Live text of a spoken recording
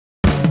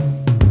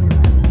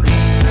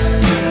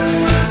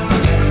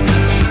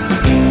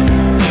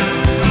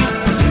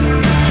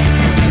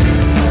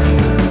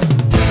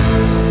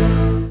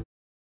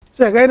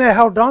So, again I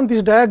have drawn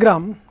this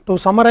diagram to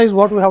summarize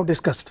what we have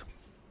discussed,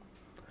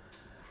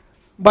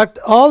 but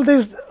all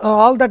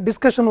that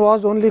discussion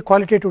was only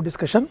qualitative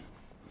discussion,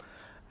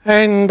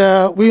 and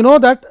we know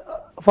that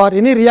for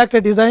any reactor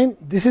design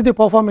this is the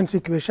performance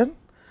equation,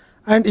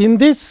 and in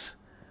this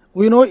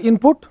we know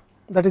input,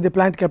 that is the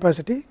plant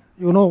capacity,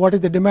 you know what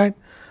is the demand.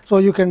 So,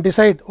 you can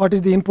decide what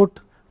is the input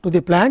to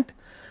the plant,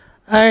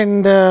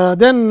 and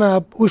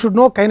then we should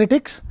know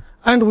kinetics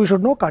and we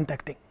should know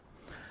contacting.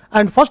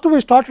 And first we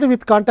started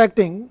with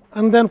contacting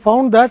and then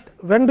found that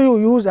when do you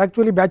use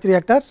actually batch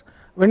reactors,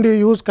 when do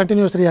you use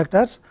continuous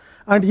reactors,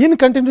 and in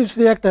continuous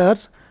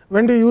reactors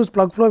when do you use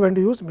plug flow, when do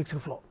you use mixed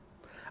flow.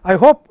 I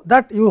hope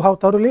that you have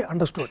thoroughly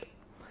understood.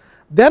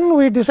 Then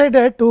we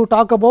decided to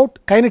talk about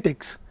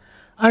kinetics,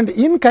 and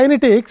in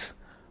kinetics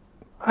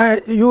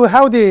you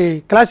have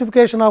the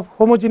classification of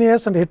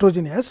homogeneous and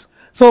heterogeneous.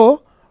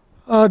 So,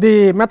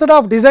 the method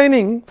of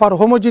designing for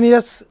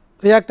homogeneous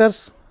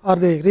reactors or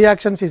the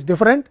reactions is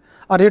different,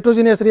 or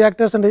heterogeneous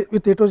reactors and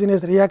with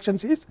heterogeneous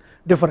reactions is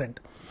different.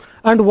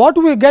 And what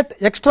we get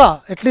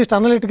extra, at least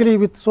analytically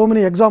with so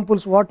many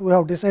examples, what we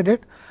have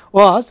decided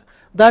was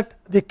that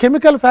the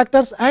chemical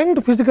factors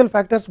and physical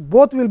factors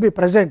both will be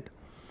present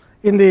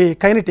in the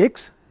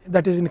kinetics,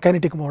 that is in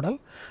kinetic model.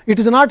 It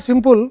is not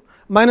simple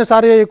minus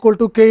R A equal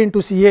to K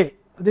into C A.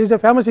 This is a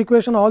famous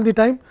equation all the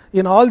time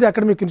in all the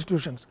academic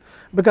institutions,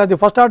 because the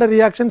first order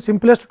reaction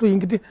simplest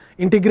to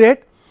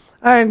integrate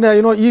and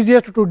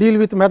easiest to deal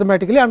with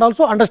mathematically and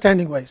also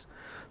understanding wise.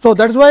 So,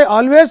 that is why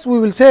always we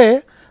will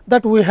say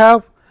that we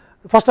have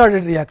first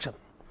order reaction,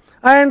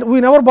 and we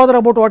never bother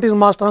about what is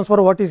mass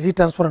transfer, what is heat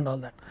transfer and all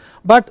that,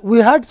 but we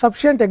had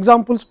sufficient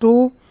examples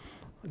to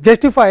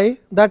justify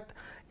that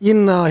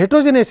in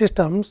heterogeneous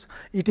systems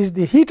it is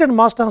the heat and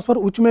mass transfer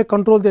which may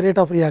control the rate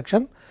of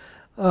reaction,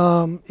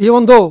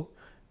 even though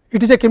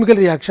it is a chemical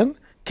reaction,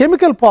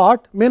 chemical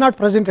part may not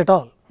present at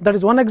all. That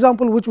is one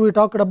example which we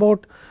talked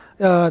about,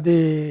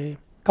 the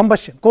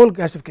combustion, coal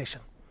gasification,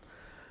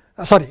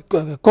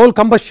 coal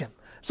combustion.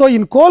 So,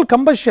 in coal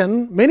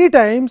combustion many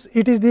times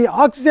it is the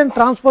oxygen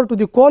transfer to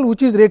the coal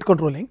which is rate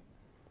controlling,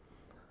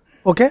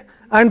 okay,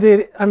 and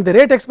the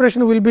rate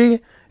expression will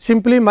be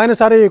simply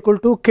minus R A equal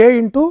to K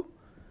into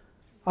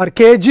or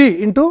Kg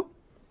into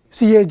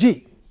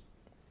Cag.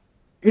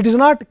 It is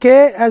not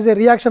K as a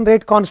reaction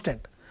rate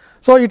constant.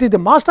 So, it is the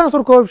mass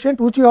transfer coefficient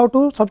which you have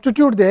to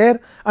substitute there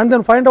and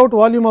then find out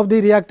volume of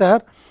the reactor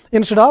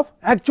instead of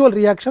actual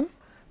reaction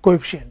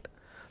coefficient.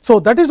 So,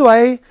 that is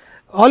why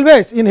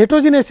always in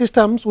heterogeneous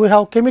systems we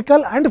have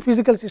chemical and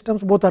physical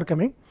systems both are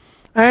coming,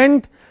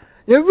 and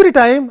every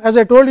time as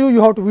I told you,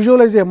 you have to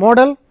visualize a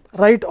model,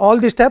 write all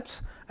the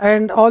steps,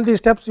 and all these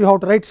steps you have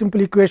to write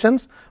simple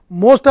equations.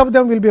 Most of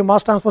them will be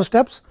mass transfer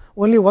steps,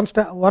 only one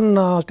step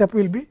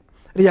will be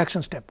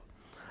reaction step,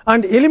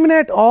 and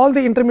eliminate all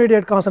the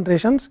intermediate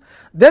concentrations,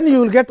 then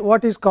you will get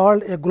what is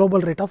called a global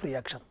rate of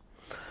reaction.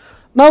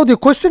 Now, the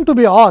question to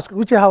be asked,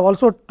 which I have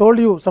also told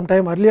you some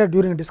time earlier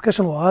during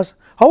discussion, was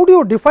how do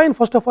you define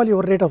first of all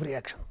your rate of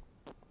reaction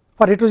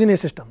for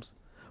heterogeneous systems.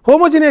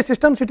 Homogeneous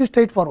systems it is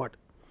straightforward,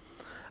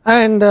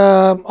 and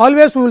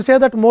always we will say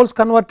that moles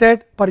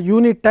converted per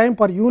unit time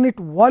per unit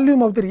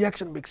volume of the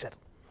reaction mixture.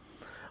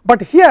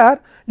 But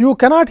here you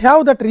cannot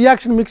have that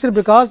reaction mixture,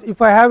 because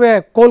if I have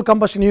a coal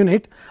combustion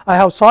unit, I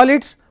have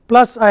solids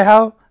plus I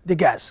have the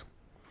gas.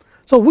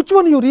 So, which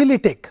one you really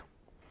take?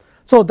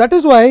 So, that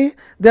is why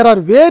there are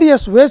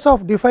various ways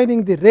of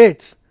defining the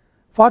rates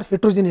for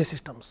heterogeneous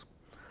systems.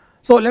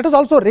 So, let us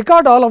also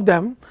record all of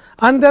them,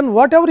 and then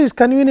whatever is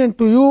convenient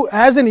to you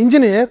as an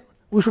engineer,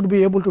 we should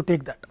be able to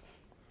take that.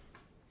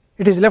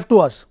 It is left to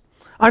us,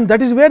 and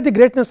that is where the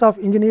greatness of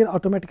engineer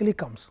automatically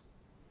comes.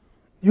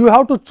 You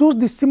have to choose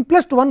the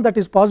simplest one that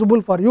is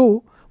possible for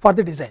you for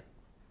the design,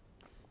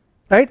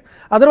 right.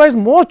 Otherwise,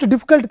 most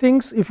difficult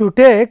things if you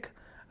take,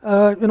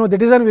 the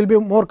design will be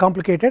more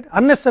complicated,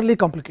 unnecessarily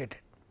complicated.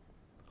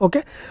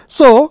 Okay.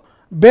 So,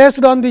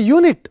 based on the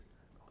unit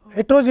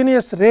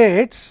heterogeneous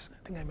rates, I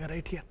think I may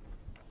write here.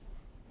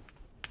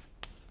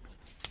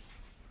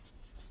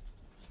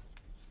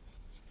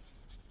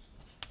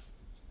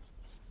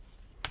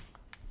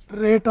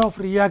 Rate of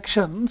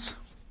reactions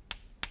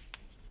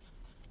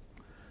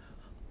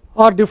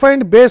are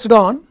defined based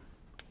on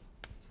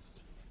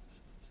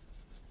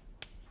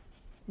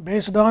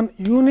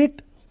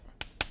unit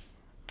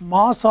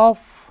mass of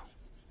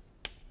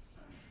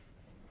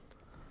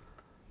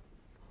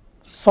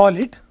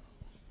solid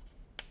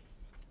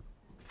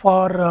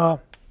for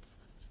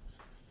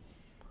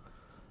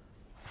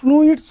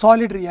fluid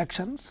solid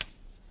reactions,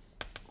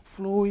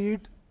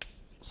 fluid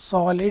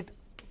solid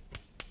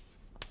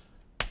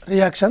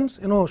reactions,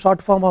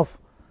 short form of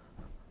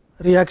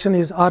reaction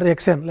is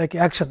RXN, like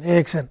action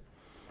AXN,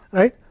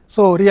 right.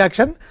 So,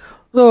 reaction.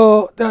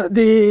 So,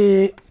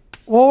 the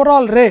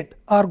overall rate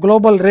or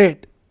global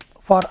rate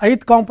for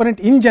ith component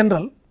in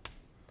general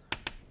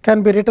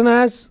can be written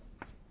as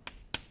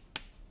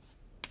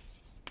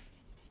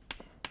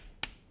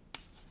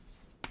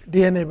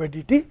dNA by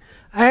dt,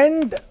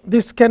 and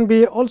this can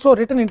be also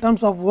written in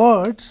terms of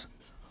words,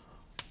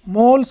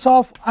 moles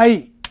of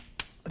I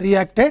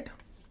reacted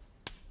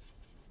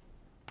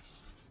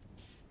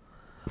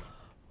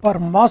per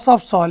mass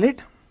of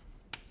solid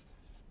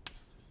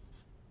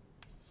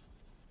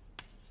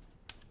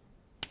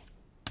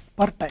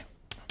per time.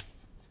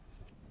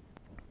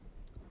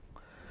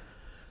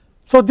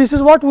 So, this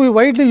is what we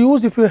widely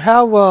use if you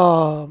have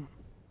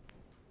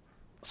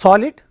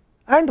solid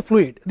and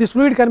fluid. This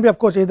fluid can be of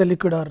course either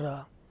liquid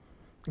or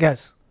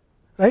gas,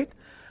 right.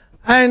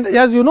 And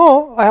as you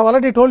know, I have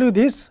already told you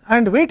this,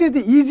 and weight is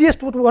the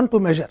easiest one to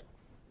measure.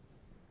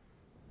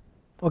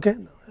 Okay.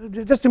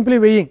 Just simply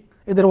weighing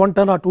either 1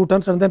 ton or 2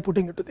 tons and then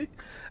putting it to the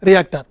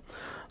reactor.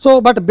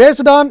 So, but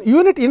based on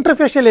unit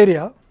interfacial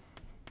area,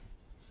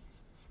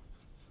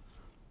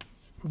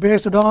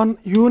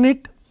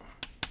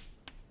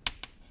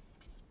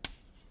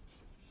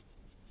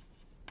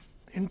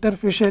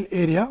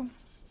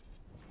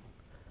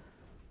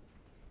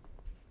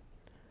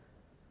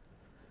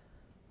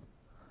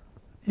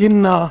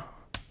 in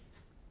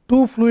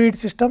two fluid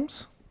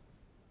systems,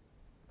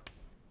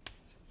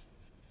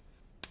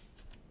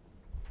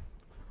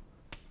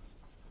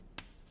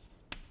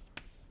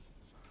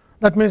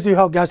 that means you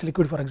have gas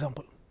liquid for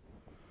example,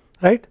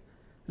 right,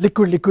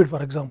 liquid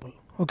for example.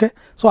 Okay.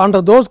 So,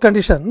 under those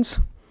conditions,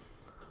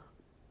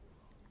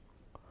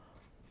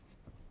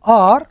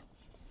 or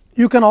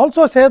you can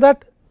also say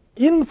that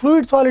in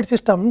fluid solid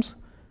systems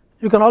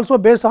you can also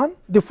base on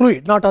the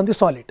fluid, not on the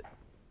solid,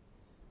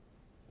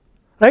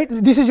 right.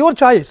 This is your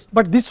choice,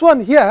 but this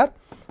one here,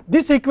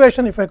 this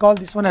equation, if I call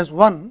this one as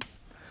 1,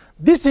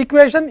 this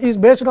equation is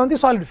based on the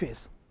solid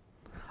phase.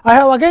 I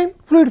have again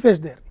fluid phase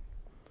there,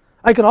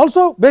 I can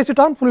also base it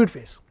on fluid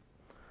phase.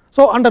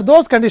 So, under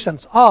those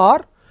conditions,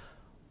 or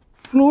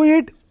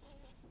fluid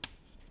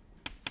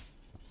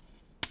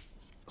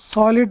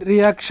solid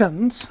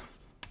reactions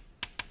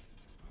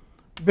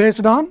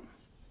based on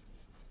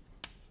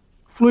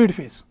fluid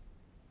phase.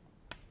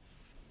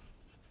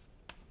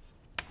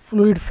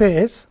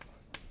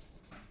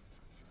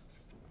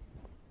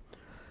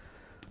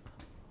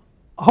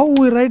 How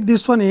we write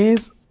this one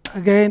is,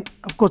 again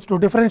of course, to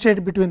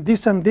differentiate between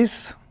this and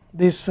this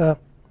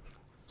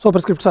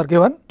superscripts are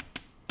given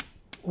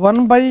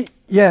 1 by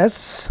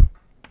S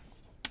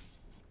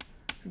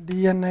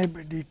dNA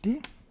by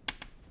dt,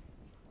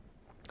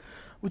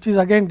 which is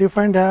again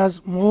defined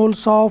as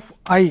moles of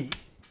I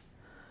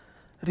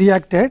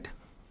reacted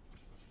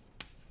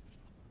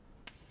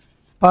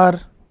per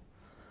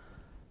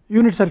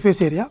unit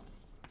surface area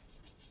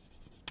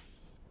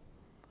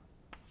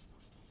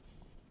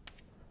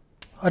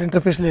or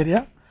interfacial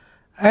area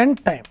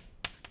and time.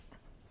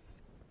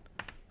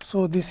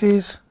 So, this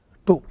is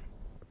 2.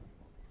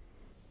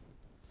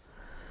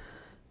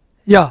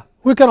 Yeah,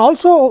 we can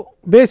also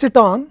base it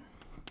on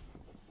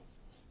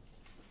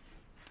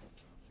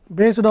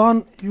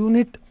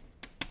unit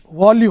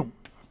volume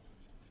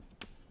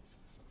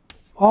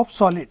of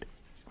solid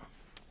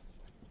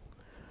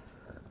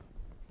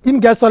in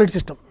gas solid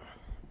system.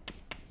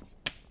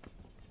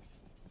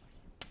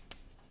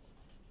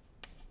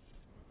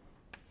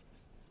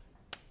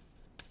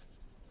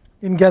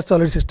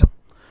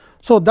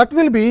 So, that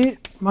will be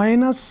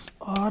minus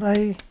R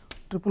I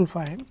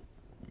 555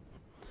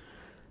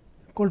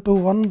 equal to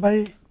 1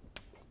 by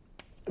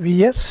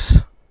V S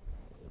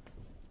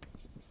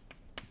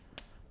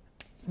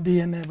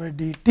dNA by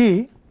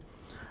dt,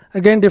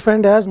 again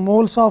defined as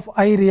moles of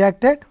I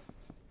reacted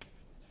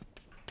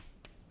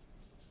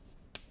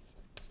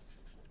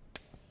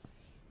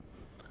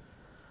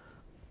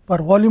per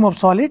volume of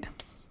solid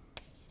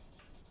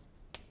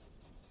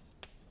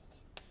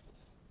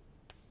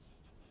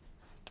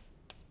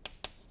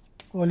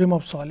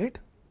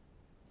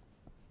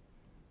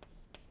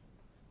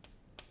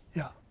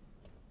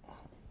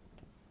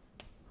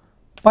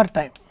per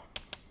time.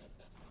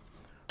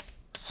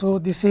 So,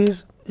 this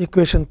is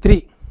equation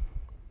 3.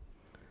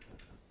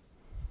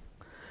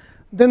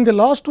 Then the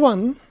last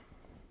one,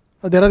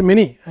 there are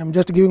many, I am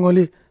just giving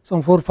only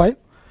some 4 or 5,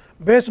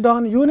 based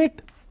on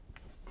unit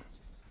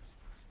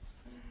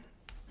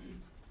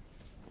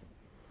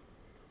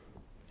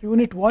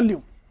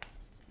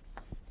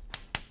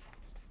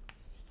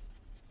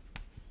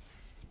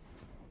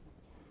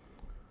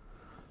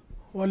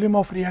volume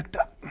of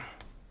reactor.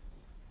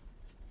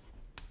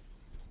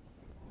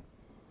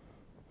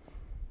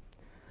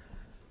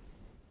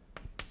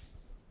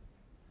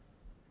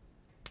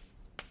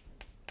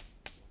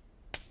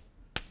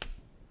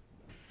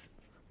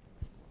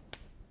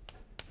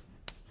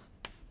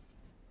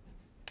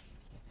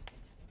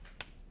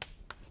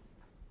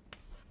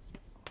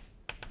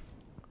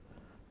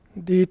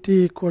 dt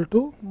equal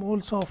to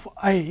moles of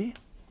I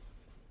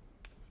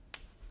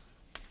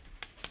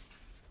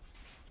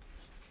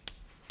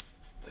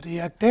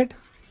reacted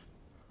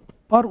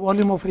per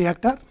volume of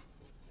reactor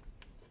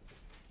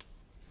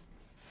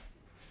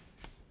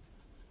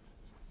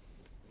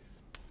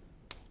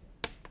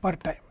per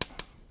time.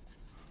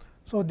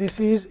 So, this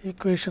is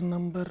equation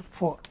number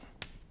 4.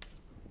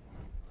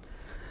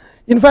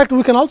 In fact,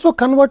 we can also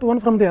convert one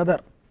from the other.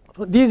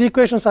 So, these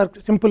equations are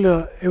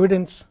simple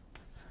evidently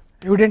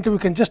we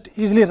can just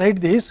easily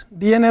write this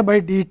dNA by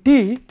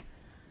dt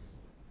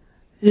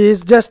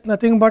is just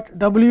nothing but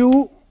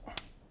W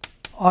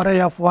Ri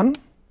of 1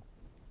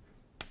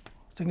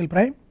 single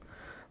prime.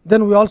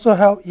 Then we also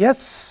have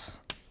S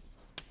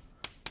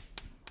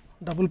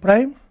double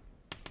prime,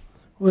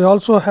 we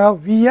also have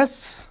V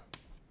S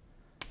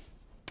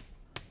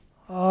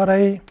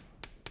Ri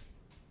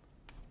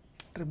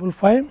triple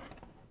 5,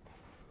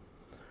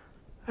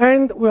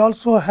 and we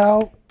also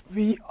have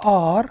V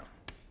R.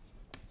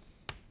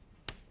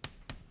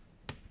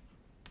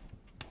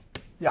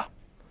 Yeah.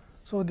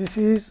 So, this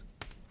is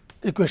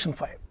equation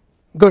 5.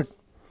 Good.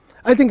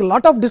 I think a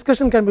lot of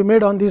discussion can be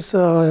made on these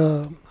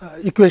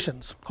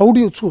equations. How do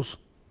you choose?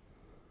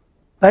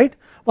 Right.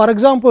 For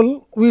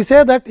example, we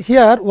say that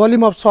here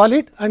volume of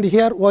solid and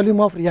here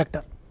volume of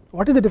reactor.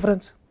 What is the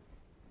difference?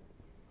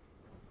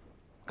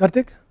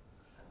 Karthik,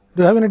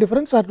 do you have any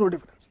difference or no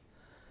difference?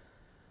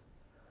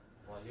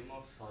 Volume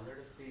of solid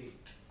is the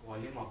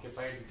volume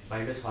occupied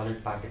by the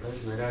solid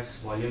particles, whereas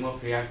volume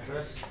of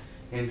reactors,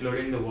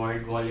 including the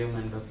void volume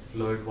and the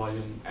fluid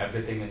volume,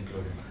 everything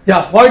included.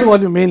 Yeah, void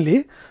volume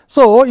mainly.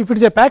 So, if it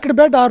is a packed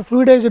bed or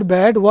fluidized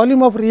bed,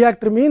 volume of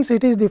reactor means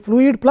it is the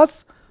fluid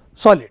plus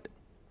solid,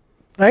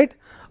 right?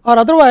 Or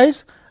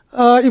otherwise,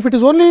 if it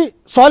is only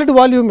solid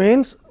volume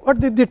means what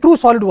the true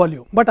solid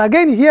volume. But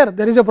again here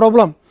there is a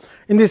problem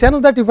in the sense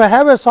that if I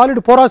have a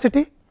solid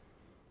porosity,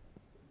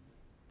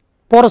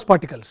 porous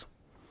particles.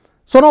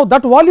 So, now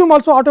that volume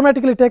also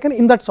automatically taken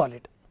in that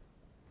solid,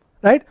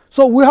 right.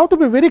 So, we have to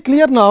be very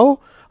clear now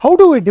how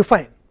do we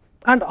define,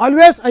 and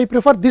always I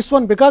prefer this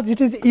one because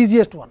it is the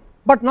easiest one,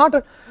 but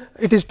not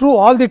it is true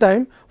all the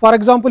time. For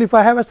example, if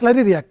I have a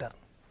slurry reactor,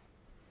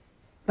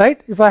 right,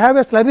 if I have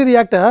a slurry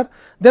reactor,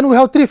 then we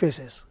have 3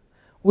 phases.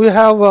 We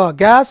have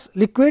gas,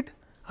 liquid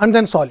and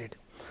then solid,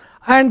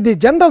 and the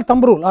general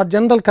thumb rule or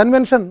general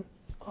convention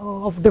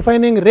of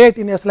defining rate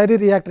in a slurry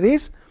reactor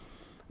is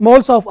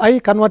moles of I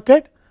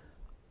converted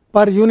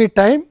per unit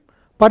time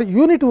per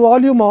unit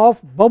volume of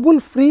bubble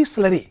free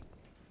slurry.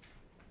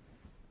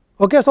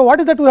 Okay, so, what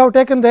is that we have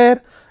taken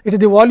there? It is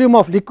the volume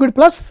of liquid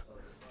plus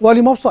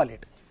volume of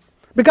solid,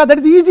 because that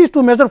is the easiest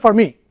to measure for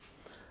me,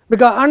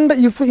 because and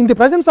if in the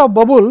presence of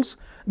bubbles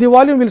the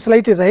volume will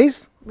slightly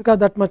rise, because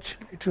that much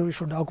it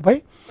should occupy.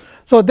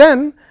 So,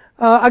 then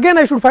again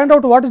I should find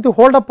out what is the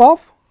hold up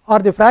of or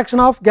the fraction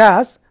of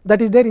gas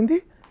that is there in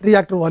the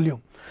reactor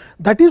volume.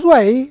 That is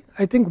why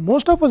I think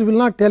most of us will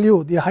not tell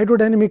you the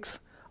hydrodynamics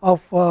of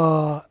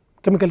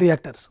chemical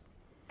reactors.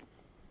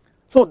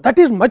 So, that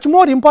is much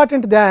more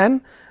important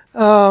than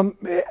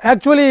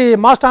actually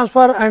mass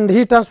transfer and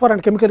heat transfer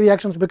and chemical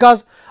reactions,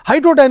 because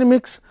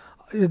hydrodynamics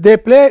they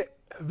play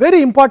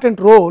very important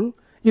role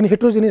in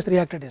heterogeneous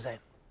reactor design.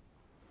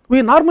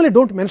 We normally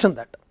do not mention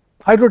that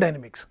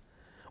hydrodynamics.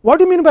 What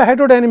do you mean by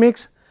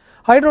hydrodynamics?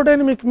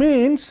 Hydrodynamic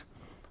means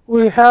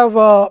we have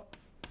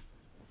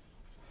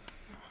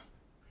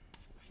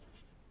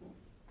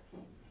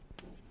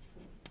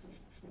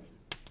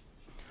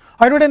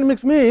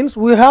hydrodynamics means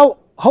we have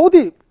how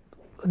the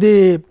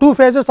 2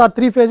 phases or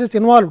 3 phases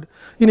involved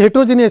in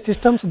heterogeneous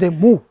systems they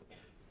move.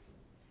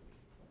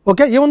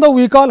 Okay, even though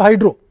we call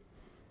hydro,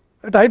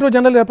 hydro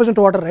generally represent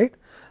water, right.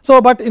 So,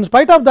 but in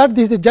spite of that,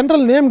 this is the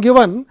general name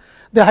given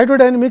the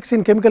hydrodynamics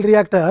in chemical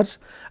reactors,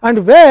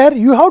 and where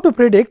you have to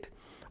predict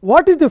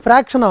what is the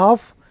fraction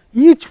of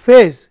each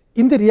phase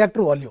in the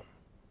reactor volume,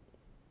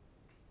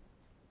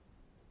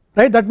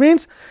 right. That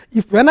means,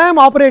 if when I am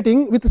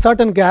operating with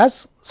certain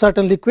gas,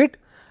 certain liquid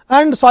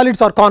and solids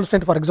are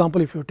constant, for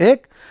example, if you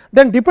take,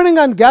 then depending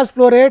on gas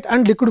flow rate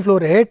and liquid flow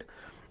rate,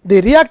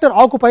 the reactor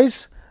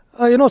occupies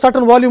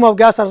certain volume of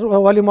gas or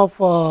volume of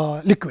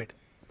liquid.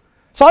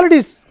 Solid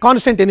is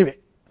constant anyway,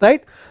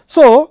 right.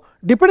 So,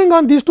 depending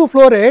on these two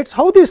flow rates,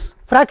 how these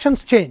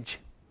fractions change,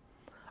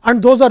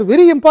 and those are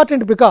very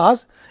important,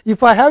 because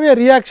if I have a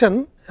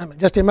reaction,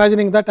 just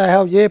imagining that I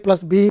have A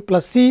plus B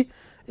plus C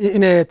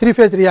in a 3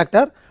 phase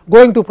reactor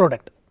going to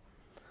product,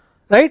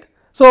 right.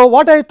 So,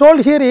 what I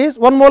told here is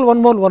 1 mole,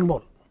 1 mole, 1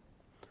 mole,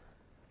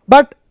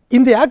 but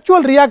in the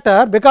actual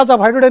reactor, because of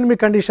hydrodynamic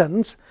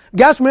conditions,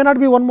 gas may not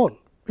be 1 mole,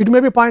 it may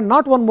be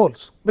 0.01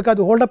 moles, because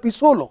the hold up is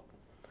so low.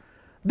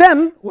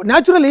 Then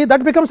naturally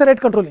that becomes a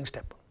rate controlling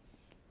step,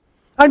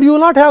 and you will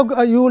not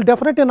have you will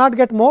definitely not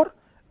get more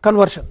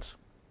conversions,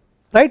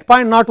 right,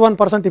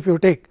 0.01% if you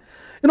take,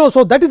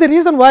 so that is the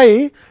reason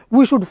why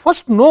we should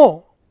first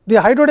know the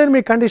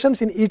hydrodynamic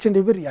conditions in each and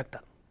every reactor.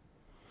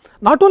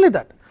 Not only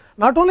that,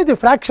 not only the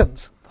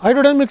fractions,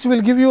 hydrodynamics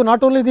will give you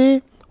not only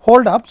the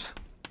hold ups,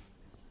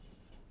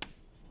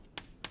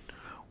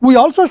 we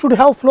also should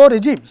have flow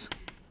regimes.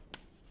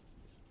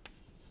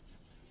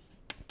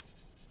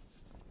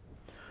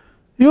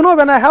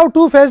 When I have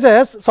 2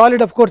 phases,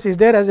 solid of course is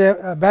there as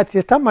a batch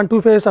system and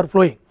 2 phases are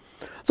flowing.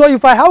 So,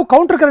 if I have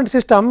counter current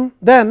system,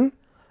 then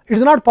it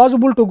is not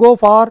possible to go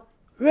for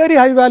very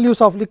high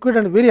values of liquid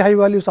and very high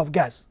values of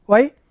gas.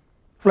 Why?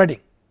 Flooding.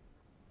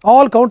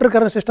 All counter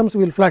current systems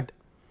will flood,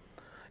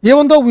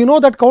 even though we know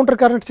that counter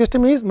current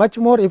system is much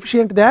more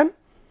efficient than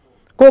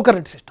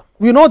co-current system,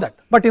 we know that,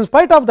 but in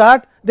spite of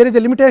that there is a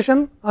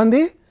limitation on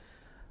the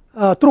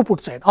throughput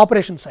side,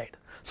 operation side.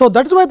 So,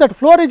 that is why that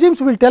flow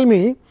regimes will tell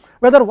me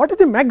whether what is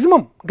the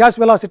maximum gas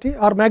velocity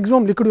or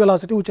maximum liquid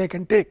velocity which I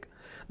can take.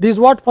 This is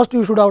what first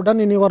you should have done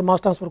in your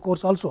mass transfer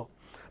course also,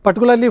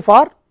 particularly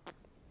for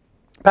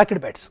packed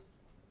beds,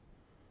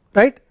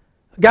 right,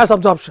 gas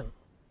absorption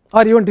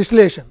or even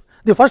distillation.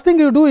 The first thing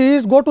you do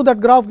is go to that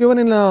graph given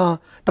in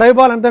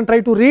tribal and then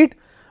try to read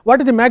what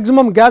is the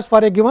maximum gas for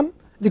a given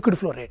liquid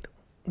flow rate.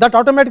 That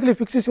automatically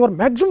fixes your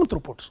maximum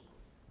throughputs.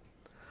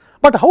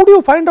 But how do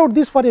you find out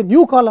this for a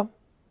new column?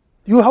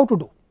 You have to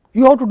do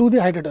the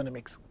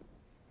hydrodynamics.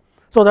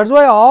 So, that is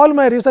why all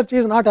my research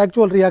is not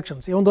actual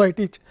reactions, even though I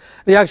teach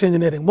reaction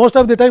engineering. Most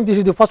of the time this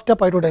is the first step,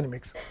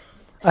 hydrodynamics.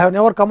 I have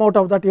never come out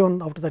of that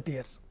even after 30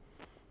 years,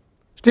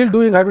 still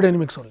doing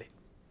hydrodynamics only.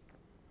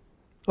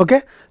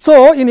 Okay.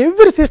 So, in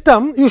every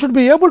system you should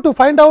be able to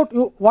find out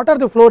what are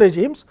the flow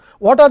regimes,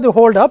 what are the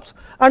hold ups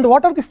and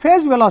what are the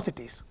phase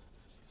velocities.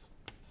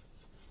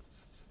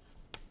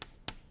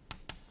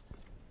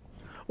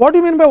 What do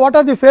you mean by what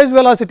are the phase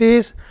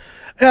velocities?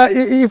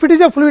 If it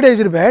is a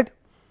fluidized bed,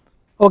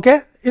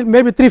 okay, it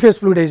may be 3 phase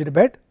fluidized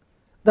bed,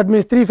 that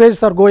means 3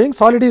 phases are going,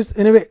 solid is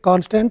anyway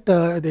constant,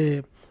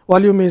 the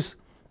volume is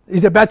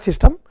a batch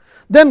system,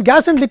 then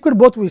gas and liquid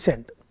both we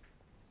send,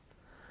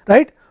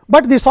 right,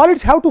 but the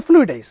solids have to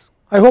fluidize.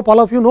 I hope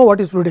all of you know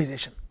what is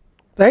fluidization,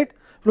 right.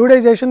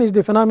 Fluidization is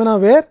the phenomena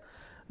where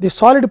the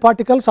solid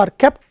particles are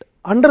kept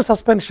under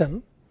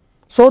suspension,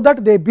 so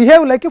that they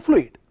behave like a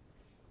fluid.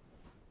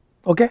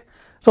 Okay.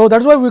 So,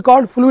 that is why we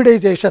call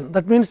fluidization,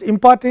 that means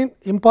imparting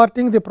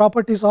the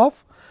properties of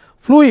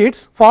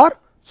fluids for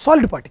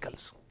solid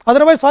particles,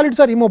 otherwise solids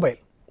are immobile,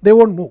 they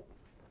will not move,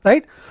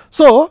 right.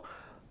 So,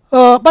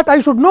 but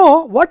I should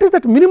know what is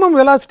that minimum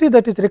velocity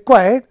that is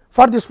required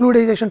for this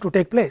fluidization to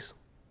take place.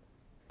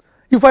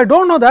 If I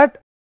do not know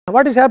that,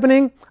 what is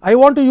happening? I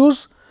want to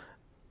use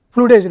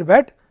fluidized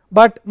bed,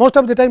 but most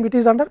of the time it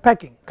is under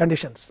packing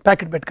conditions,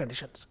 packed bed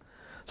conditions.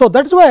 So,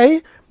 that is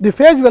why the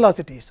phase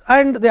velocities,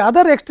 and the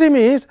other extreme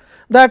is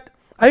that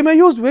I may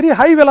use very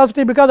high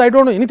velocity because I do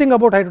not know anything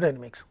about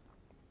hydrodynamics,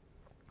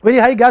 very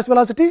high gas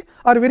velocity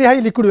or very high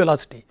liquid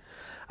velocity,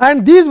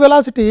 and these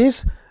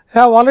velocities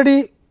have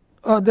already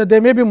they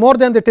may be more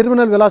than the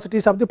terminal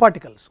velocities of the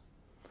particles.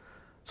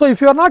 So,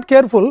 if you are not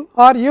careful,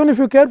 or even if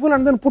you are careful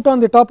and then put on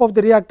the top of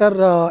the reactor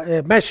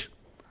a mesh,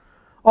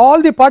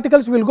 all the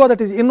particles will go,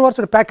 that is inverse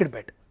packed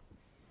bed,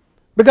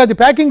 because the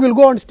packing will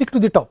go and stick to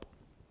the top,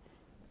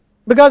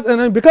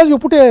 because you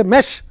put a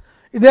mesh,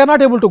 they are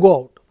not able to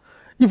go out.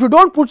 If you do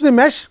not put the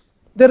mesh,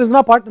 there is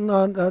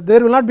there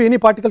will not be any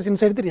particles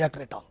inside the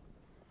reactor at all.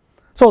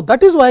 So,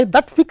 that is why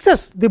that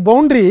fixes the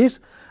boundaries,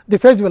 the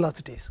phase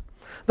velocities.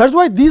 That is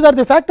why these are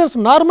the factors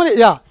normally,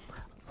 yeah,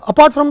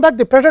 apart from that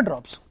the pressure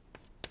drops.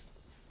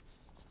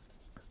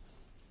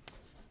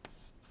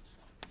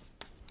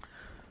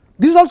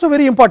 This is also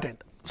very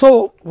important.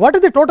 So, what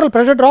is the total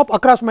pressure drop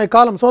across my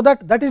column? So,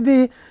 that is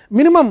the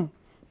minimum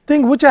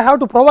thing which I have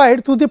to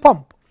provide to the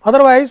pump,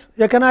 otherwise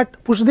you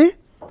cannot push the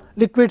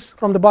liquids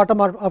from the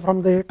bottom or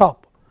from the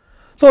top.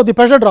 So, the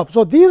pressure drop.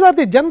 So, these are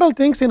the general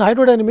things in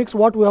hydrodynamics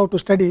what we have to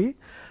study,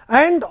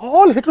 and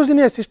all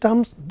heterogeneous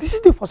systems, this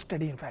is the first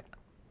study in fact.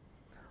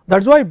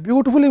 That is why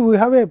beautifully we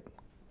have a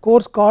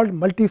course called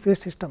multi-phase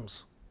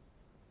systems,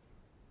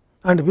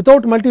 and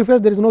without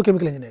multi-phase there is no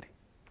chemical engineering.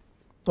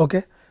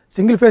 Okay.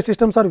 Single phase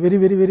systems are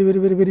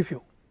very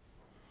few.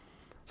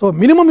 So,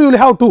 minimum you will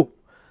have 2,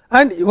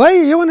 and why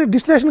even a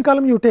distillation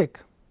column you take,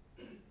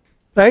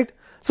 right.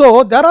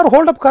 So, there are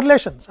hold up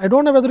correlations, I do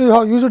not know whether you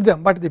have used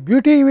them, but the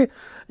beauty of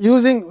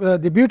using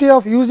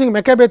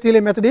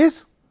McCabe-Thiele method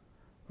is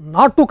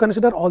not to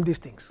consider all these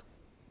things.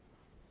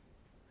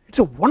 It is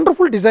a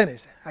wonderful design, I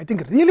say. I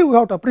think really we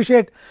have to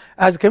appreciate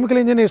as chemical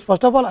engineers.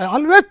 First of all, I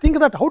always think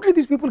that how did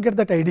these people get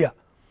that idea,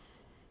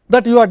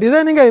 that you are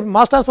designing a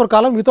mass transfer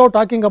column without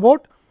talking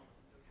about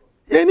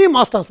any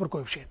mass transfer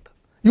coefficient.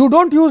 You do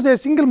not use a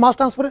single mass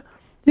transfer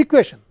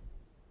equation,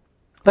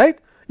 right.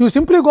 You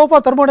simply go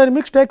for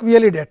thermodynamics, take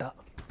VLE data,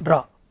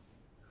 draw,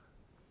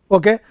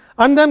 okay,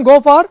 and then go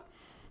for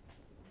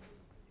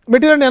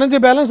material and energy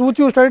balance, which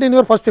you studied in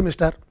your first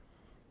semester,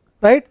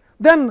 right.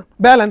 Then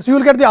balance, you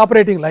will get the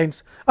operating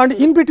lines, and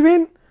in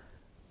between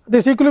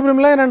this equilibrium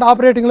line and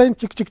operating line,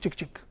 chick,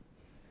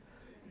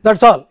 that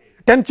is all.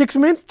 10 chicks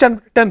means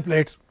 10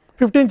 plates,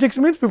 15 chicks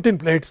means 15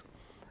 plates,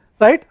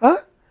 right.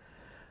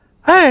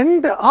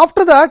 And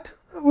after that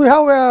we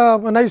have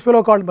a nice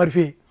fellow called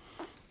Murphy,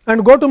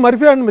 and go to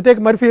Murphy and take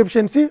Murphy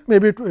efficiency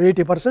maybe to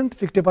 80%,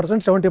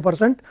 60%,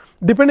 70%,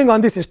 depending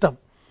on the system.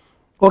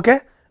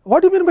 Okay.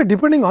 What do you mean by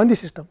depending on the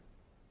system?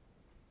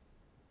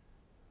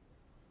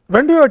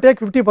 When do you take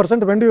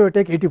 50%, when do you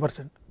take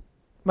 80%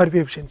 Murphy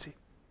efficiency?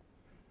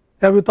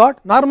 Have you thought?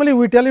 Normally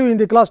we tell you in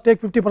the class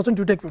take 50%,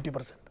 you take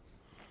 50%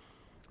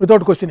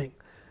 without questioning,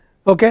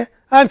 okay.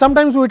 And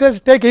sometimes we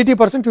take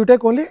 80%, you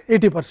take only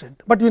 80%,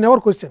 but you never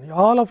question.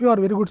 All of you are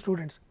very good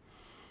students.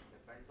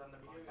 Depends on the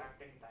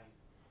contacting time.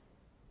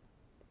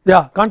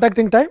 Yeah,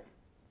 contacting time.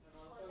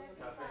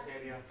 Surface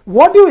area.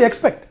 What do you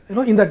expect,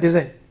 in that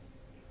design,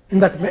 in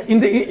that the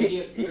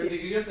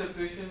degree of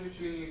separation which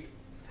we need.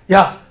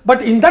 Yeah,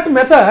 but in that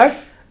method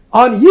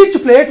on each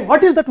plate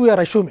what is that we are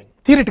assuming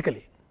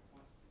theoretically?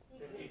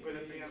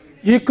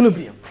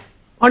 Equilibrium.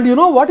 And you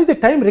know what is the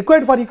time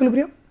required for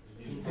equilibrium?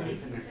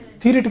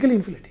 Theoretically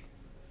infinity.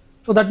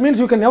 So that means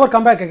you can never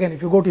come back again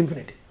if you go to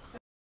infinity,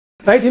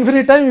 right?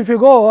 Infinite time, if you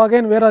go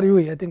again, where are you?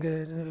 I think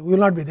we will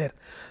not be there.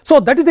 So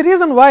that is the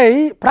reason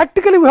why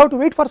practically we have to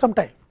wait for some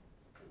time,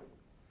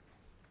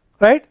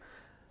 right?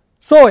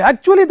 So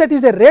actually that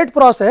is a rate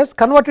process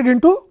converted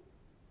into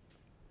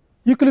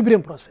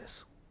equilibrium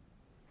process.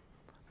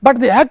 But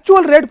the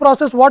actual rate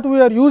process what we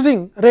are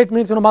using, rate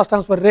means mass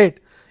transfer rate,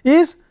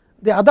 is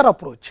the other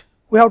approach.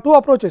 We have two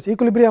approaches,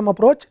 equilibrium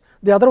approach,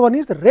 the other one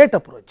is the rate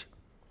approach.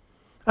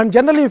 And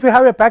generally if you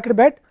have a packed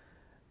bed,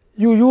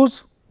 you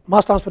use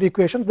mass transfer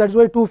equations, that is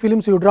why two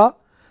films you draw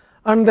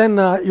and then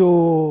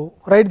you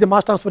write the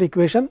mass transfer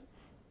equation,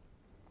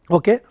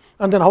 okay,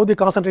 and then how the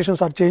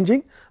concentrations are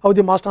changing, how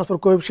the mass transfer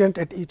coefficient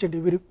at each and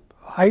every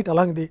height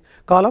along the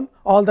column,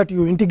 all that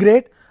you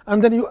integrate,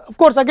 and then you of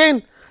course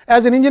again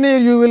as an engineer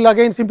you will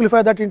again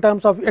simplify that in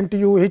terms of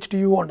NTU,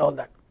 HTU and all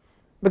that,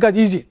 because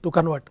easy to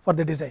convert for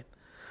the design.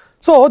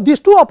 So these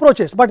two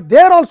approaches, but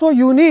there also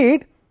you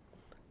need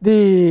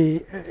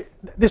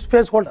this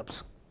phase hold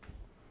ups,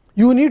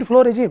 you need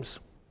flow regimes,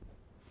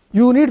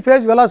 you need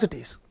phase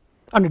velocities,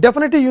 and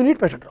definitely you need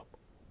pressure drop,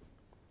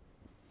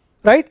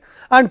 right?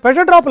 And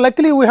pressure drop,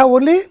 luckily we have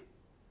only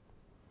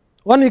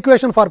one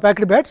equation for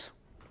packed beds.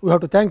 We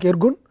have to thank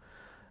Ergun,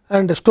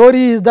 and the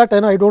story is that,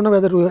 I don't know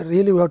whether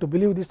we have to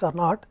believe this or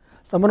not.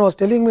 Someone was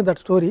telling me that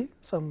story,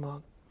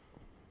 some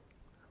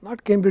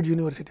not Cambridge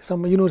University,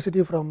 some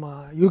university from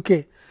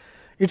UK.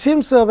 It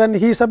seems when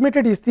he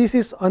submitted his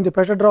thesis on the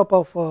pressure drop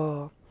of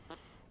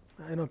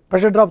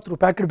pressure drop through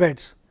packed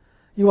beds,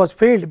 he was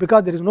failed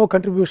because there is no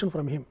contribution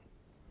from him.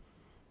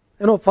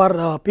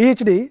 For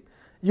PhD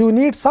you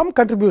need some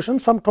contribution,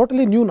 some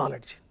totally new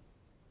knowledge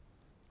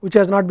which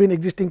has not been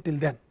existing till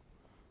then,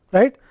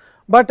 right?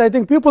 But I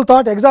think people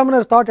thought,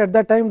 examiners thought at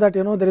that time that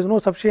there is no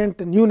sufficient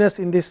newness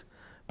in this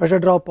pressure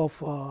drop of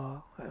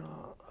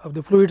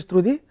the fluids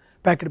through the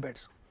packed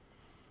beds.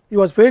 He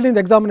was failed in the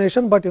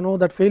examination, but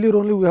that failure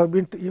only we have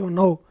been even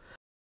now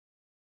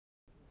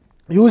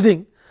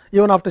using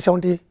even after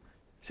 70-60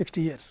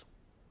 years.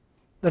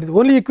 That is the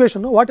only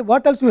equation.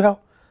 What else you have?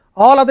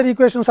 All other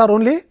equations are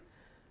only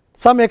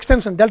some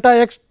extension, delta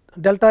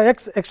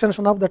x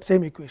extension of that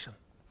same equation.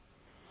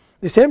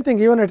 The same thing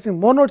even it's in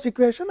Monod's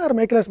equation or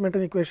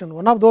Michaelis-Menten equation,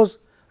 one of those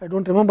I do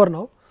not remember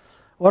now,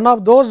 one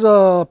of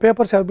those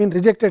papers have been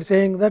rejected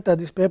saying that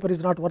this paper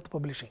is not worth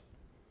publishing.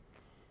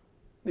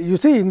 You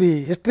see in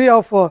the history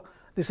of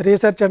this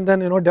research and then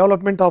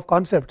development of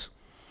concepts,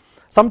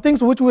 some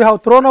things which we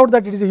have thrown out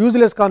that it is a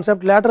useless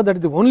concept, later that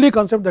is the only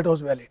concept that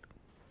was valid.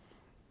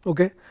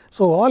 Okay.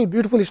 So all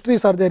beautiful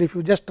histories are there if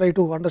you just try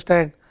to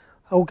understand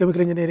how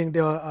chemical engineering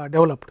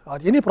developed or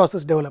any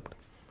process developed.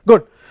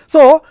 Good.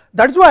 So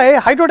that is why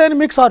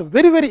hydrodynamics are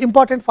very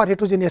important for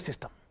heterogeneous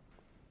system.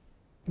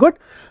 Good.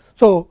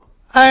 So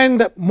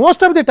and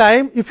most of the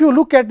time if you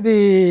look at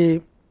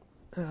the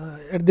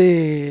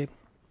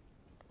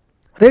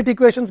rate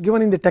equations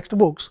given in the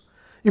textbooks,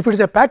 if it is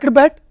a packed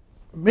bed,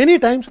 many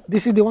times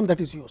this is the one that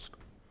is used.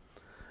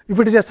 If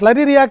it is a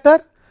slurry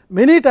reactor,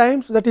 many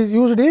times that is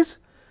used is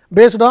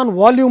based on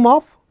volume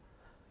of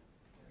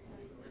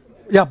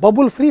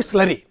bubble free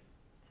slurry,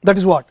 that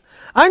is what.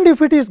 And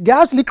if it is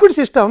gas liquid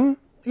system,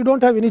 you do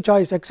not have any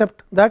choice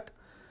except that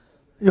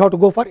you have to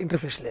go for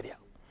interfacial area.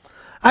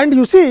 And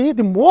you see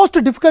the most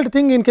difficult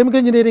thing in chemical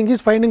engineering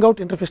is finding out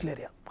interfacial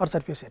area or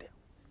surface area.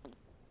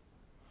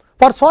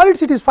 For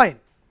solids it is fine,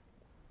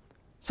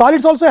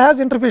 solids also has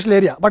interfacial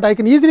area, but I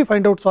can easily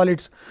find out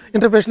solids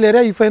interfacial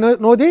area if I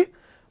know the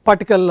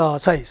particle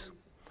size,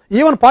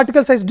 even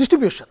particle size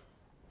distribution.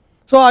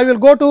 So I will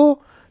go to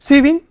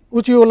sieving,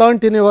 which you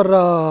learnt in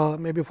your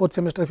maybe 4th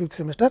semester, 5th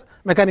semester,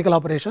 mechanical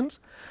operations,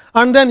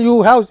 and then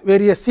you have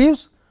various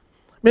sieves.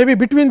 Maybe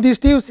between these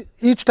sieves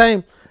each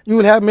time you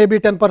will have maybe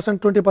 10%,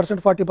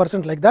 20%,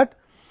 40% like that,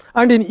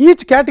 and in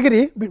each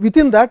category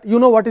within that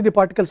what is the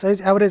particle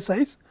size, average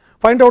size,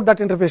 find out that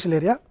interfacial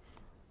area,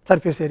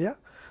 surface area.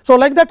 So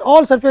like that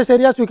all surface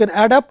areas you can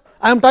add up.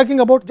 I am talking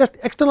about just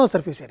external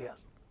surface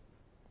areas.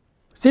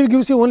 Sieve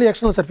gives you only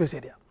external surface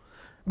area,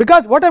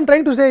 because what I am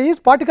trying to say is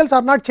particles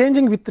are not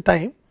changing with the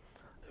time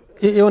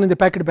even in the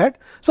packed bed.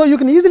 So you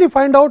can easily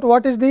find out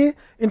what is the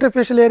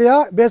interfacial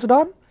area based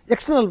on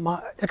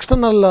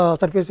external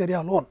surface area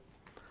alone.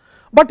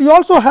 But you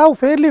also have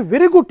fairly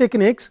very good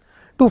techniques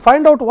to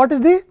find out what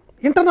is the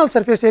internal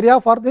surface area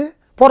for the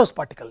porous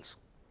particles.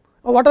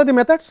 What are the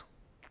methods?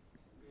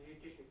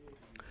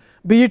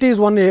 BET is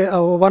one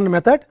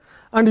method,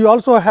 and you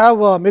also have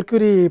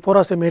mercury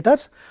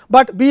porosimeters,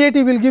 but BAT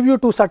will give you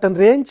to certain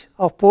range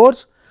of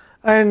pores,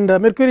 and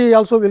mercury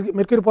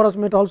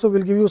porosimeter also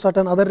will give you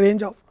certain other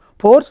range of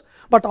pores,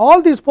 but all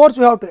these pores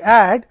you have to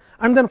add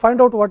and then find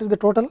out what is the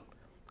total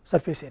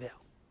surface area,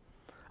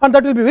 and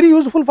that will be very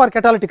useful for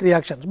catalytic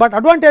reactions. But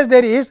advantage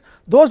there is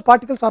those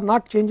particles are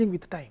not changing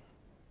with time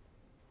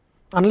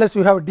unless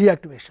you have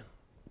deactivation.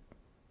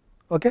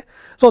 Okay.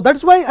 So, that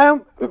is why I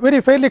am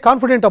very fairly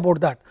confident about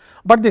that,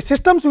 but the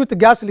systems with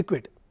gas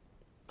liquid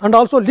and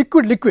also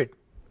liquid liquid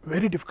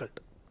very difficult,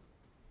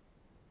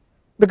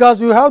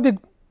 because you have the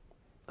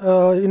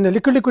in a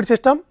liquid liquid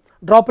system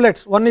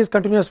droplets, one is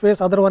continuous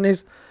phase, other one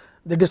is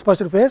the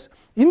dispersed phase.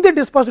 In the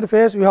dispersed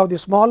phase you have the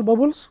small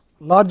bubbles,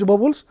 large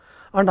bubbles,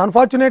 and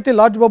unfortunately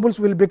large bubbles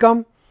will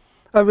become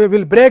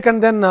will break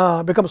and then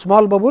become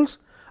small bubbles,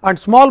 and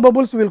small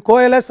bubbles will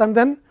coalesce and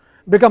then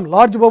become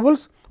large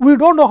bubbles. We do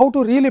not know how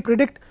to really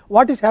predict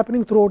what is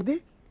happening throughout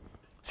the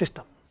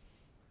system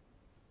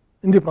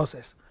in the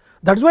process.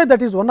 That is why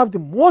that is one of the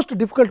most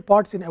difficult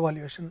parts in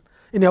evaluation,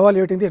 in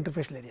evaluating the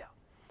interfacial area,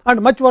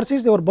 and much worse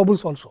is your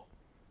bubbles also,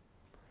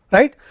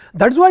 right.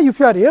 That is why if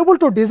you are able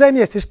to design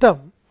a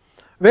system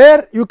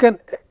where you can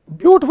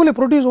beautifully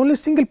produce only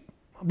single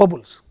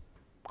bubbles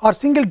or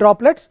single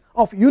droplets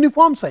of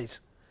uniform size,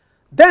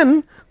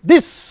 then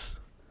this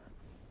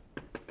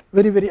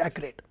very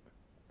accurate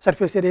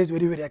surface area is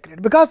very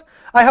accurate, because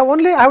I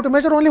have to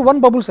measure only one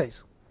bubble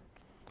size,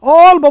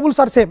 all bubbles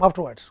are same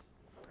afterwards.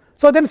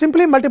 So, then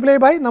simply multiply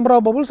by number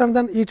of bubbles and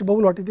then each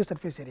bubble what is the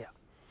surface area.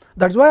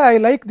 That is why I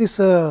like this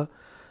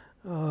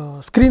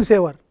screen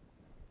saver.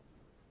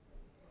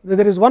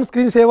 There is one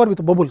screen saver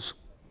with bubbles,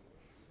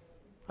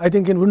 I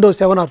think in Windows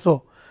 7 or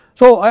so.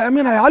 So, I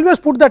mean I always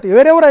put that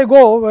wherever I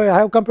go, I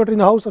have computer in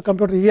the house, a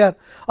computer here,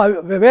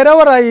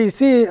 wherever I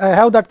see I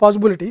have that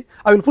possibility,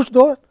 I will push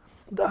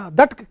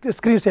that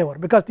screen saver,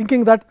 because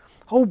thinking that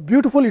how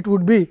beautiful it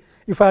would be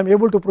if I am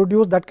able to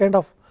produce that kind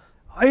of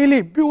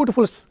highly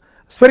beautiful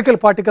spherical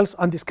particles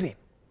on the screen.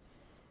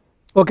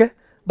 Okay.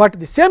 But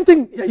the same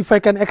thing if I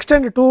can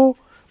extend it to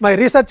my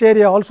research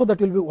area also, that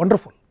will be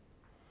wonderful.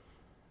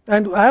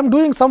 And I am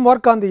doing some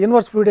work on the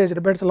inverse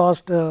fluidized beds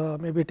last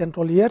maybe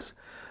 10-12 years.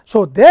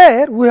 So,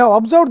 there we have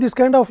observed this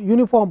kind of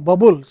uniform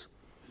bubbles.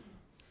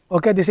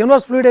 Okay. This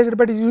inverse fluidized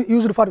bed is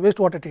used for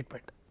wastewater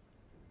treatment.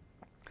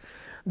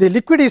 The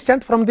liquid is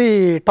sent from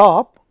the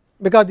top,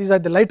 because these are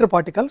the lighter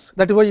particles,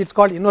 that is why it is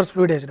called inverse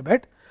fluidized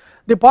bed.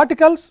 The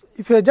particles,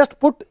 if you just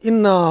put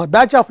in a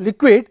batch of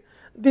liquid,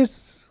 this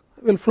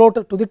will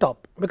float to the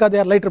top, because they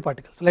are lighter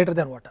particles, lighter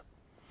than water.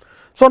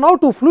 So, now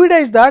to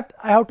fluidize that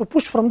I have to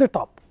push from the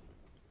top,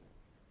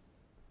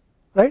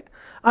 right,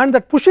 and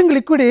that pushing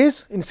liquid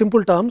is, in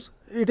simple terms,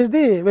 it is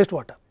the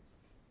wastewater,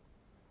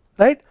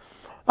 right.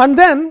 And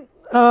then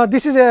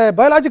this is a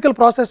biological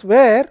process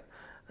where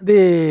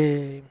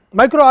the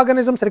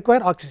microorganisms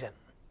require oxygen.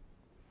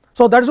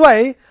 So, that is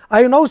why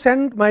I now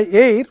send my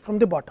air from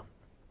the bottom.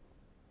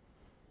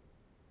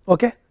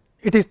 Okay.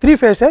 It is 3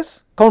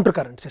 phases counter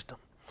current system.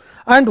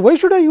 And why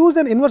should I use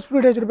an inverse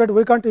fluidized bed?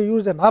 Why can't I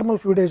use a normal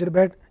fluidized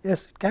bed?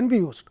 Yes, it can be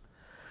used.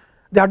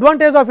 The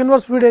advantage of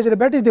inverse fluidized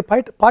bed is the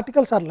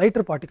particles are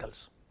lighter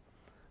particles.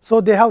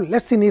 So, they have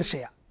less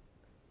inertia.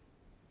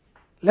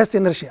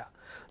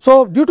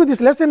 So, due to this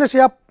less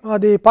inertia,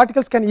 the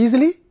particles can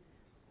easily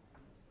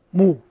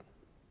move,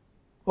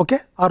 okay,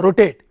 or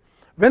rotate.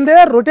 When they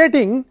are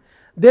rotating,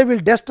 they will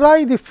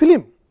destroy the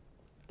film,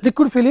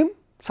 liquid film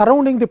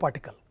surrounding the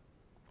particle.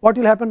 What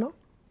will happen now?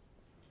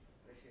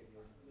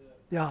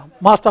 Yeah,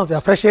 mass transfer,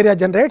 fresh area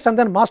generates, and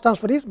then mass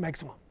transfer is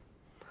maximum.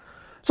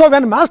 So,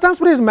 when mass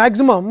transfer is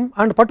maximum,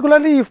 and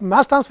particularly if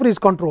mass transfer is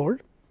controlled,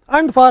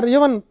 and for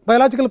even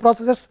biological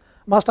processes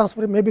mass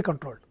transfer may be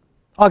controlled,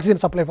 oxygen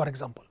supply for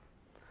example.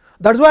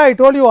 That is why I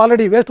told you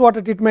already,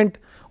 wastewater treatment,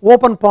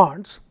 open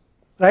ponds,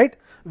 right,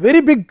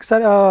 very big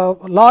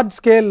large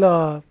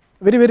scale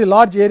very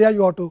large area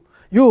you have to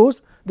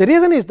use. The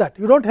reason is that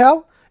you do not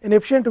have an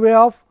efficient way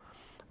of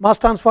mass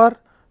transfer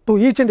to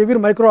each and every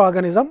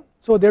microorganism.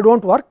 So, they do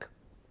not work,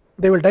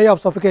 they will die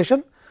of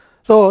suffocation.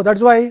 So, that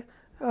is why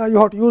you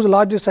have to use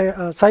large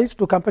size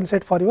to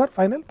compensate for your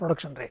final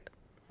production rate.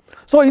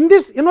 So, in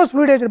this inverse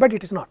fluidized bed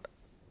it is not,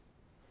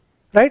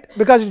 right,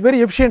 because it is very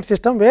efficient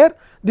system where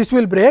this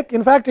will break.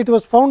 In fact, it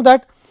was found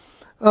that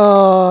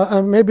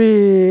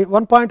maybe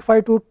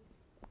 1.5 to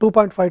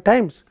 2.5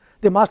 times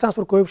the mass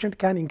transfer coefficient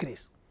can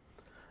increase.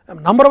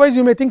 Number wise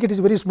you may think it is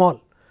very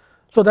small.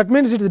 So, that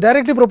means it is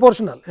directly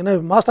proportional.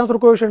 Mass transfer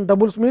coefficient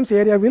doubles means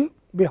area will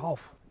be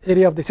half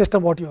area of the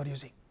system what you are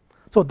using.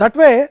 So, that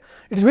way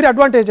it is very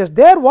advantageous.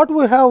 There what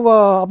we have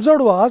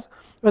observed was,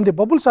 when the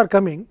bubbles are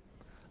coming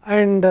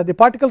and the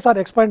particles are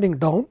expanding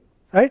down,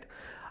 right,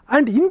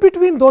 and in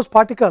between those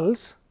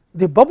particles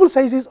the bubble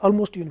size is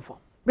almost uniform,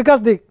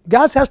 because the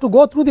gas has to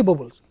go through the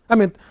bubbles, I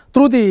mean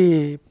through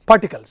the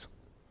particles,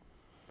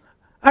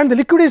 and the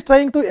liquid is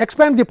trying to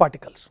expand the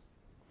particles.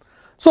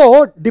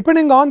 So,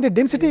 depending on the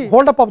density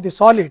hold up of the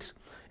solids,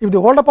 if the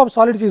hold up of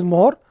solids is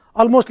more,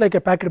 almost like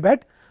a packed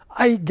bed,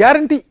 I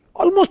guarantee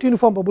almost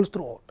uniform bubbles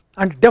throughout,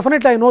 and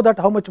definitely I know that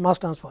how much mass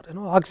transfer,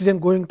 oxygen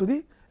going to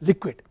the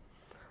liquid,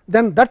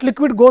 then that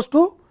liquid goes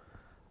to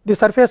the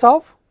surface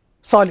of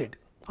solid.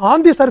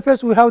 On the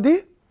surface we have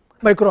the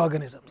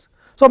microorganisms.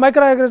 So,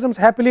 microorganisms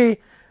happily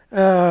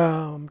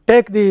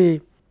take the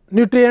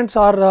nutrients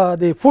or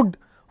the food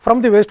from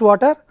the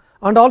wastewater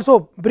and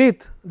also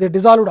breathe the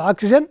dissolved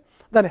oxygen,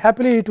 then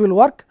happily it will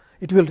work,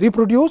 it will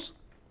reproduce,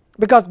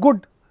 because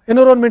good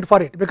environment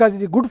for it, because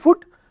it is good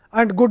food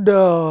and good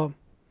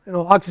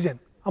oxygen,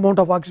 amount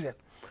of oxygen.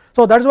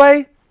 So, that is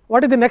why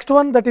what is the next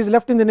one that is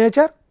left in the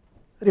nature?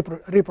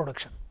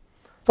 Reproduction.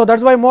 So, that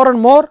is why more and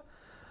more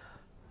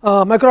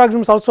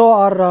microorganisms also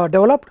are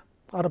developed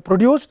or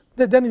produced,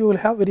 then you will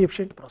have very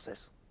efficient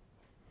process.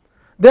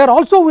 There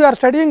also we are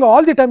studying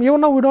all the time,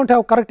 even now we do not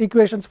have correct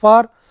equations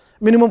for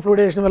minimum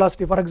fluidization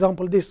velocity, for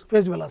example, this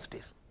phase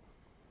velocities.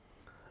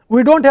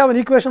 We do not have an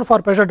equation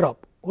for pressure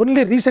drop,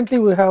 only recently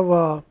we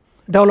have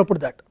developed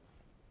that.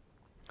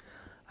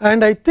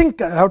 And I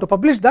think I have to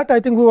publish that. I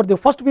think we were the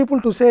first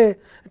people to say,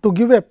 to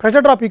give a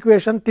pressure drop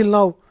equation till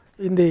now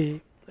in the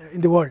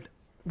world,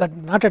 that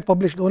not yet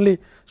published, only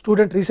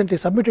student recently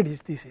submitted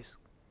his thesis.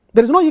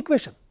 There is no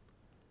equation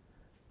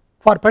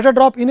for pressure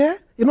drop in a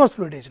inverse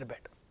fluidized bed.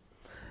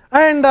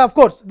 And of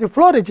course, the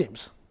flow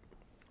regimes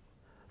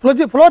we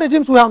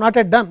have not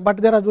yet done, but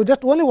there are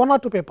just only 1 or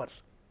 2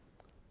 papers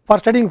for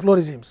studying flow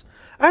regimes.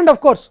 And of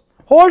course,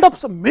 hold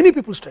ups many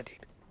people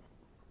studied.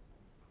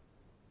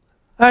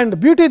 And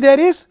beauty there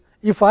is,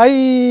 if I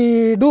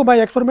do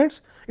my experiments,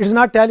 it is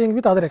not tallying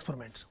with other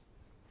experiments.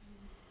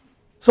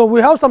 So,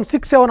 we have some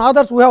 6, 7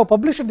 others who have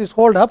published these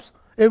hold ups,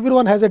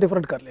 everyone has a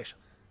different correlation.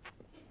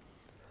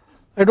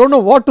 I do not know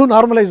what to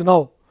normalize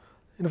now.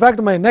 In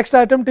fact, my next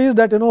attempt is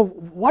that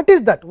what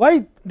is that,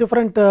 why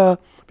different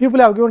people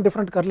have given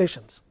different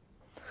correlations.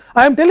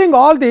 I am telling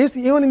all this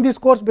even in this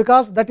course,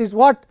 because that is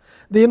what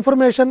the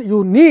information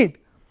you need.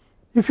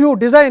 If you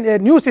design a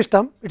new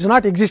system, it is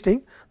not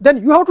existing,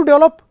 then you have to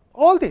develop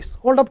all these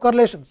hold up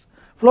correlations,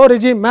 flow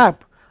regime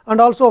map,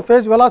 and also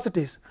phase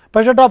velocities,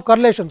 pressure drop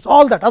correlations,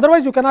 all that,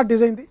 otherwise you cannot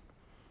design the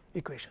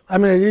equation, I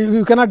mean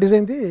you cannot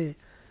design the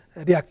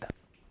reactor,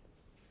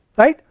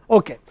 right.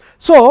 Okay.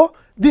 So,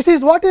 this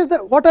is what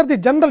are the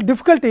general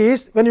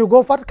difficulties when you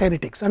go for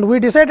kinetics, and we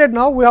decided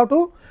now we have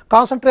to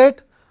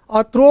concentrate,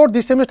 throughout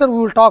this semester we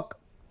will talk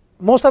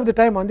most of the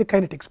time on the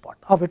kinetics part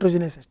of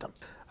heterogeneous systems.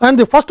 And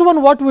the first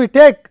one what we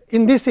take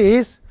in this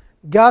is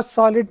gas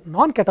solid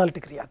non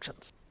catalytic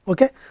reactions.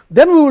 Okay.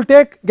 Then we will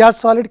take gas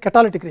solid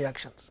catalytic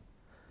reactions,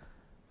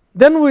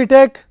 then we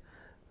take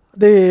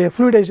the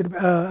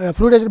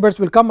fluidized beds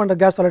will come under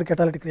gas solid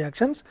catalytic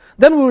reactions,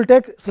 then we will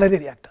take slurry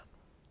reactor,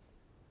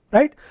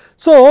 right.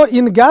 So,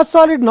 in gas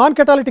solid non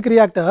catalytic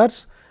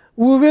reactors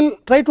we will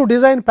try to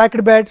design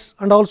packed beds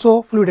and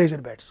also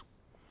fluidized beds,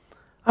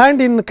 and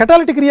in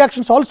catalytic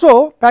reactions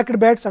also packed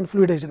beds and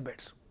fluidized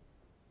beds,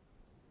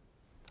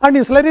 and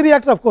in slurry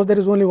reactor of course there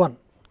is only one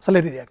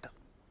slurry reactor,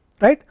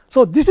 right.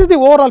 So, this is the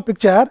overall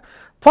picture.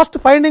 First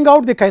finding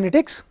out the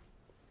kinetics,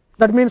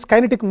 that means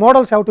kinetic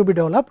models have to be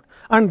developed,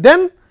 and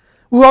then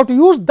we have to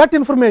use that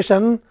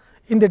information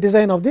in the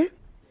design of the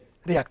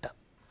reactor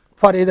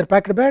for either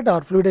packed bed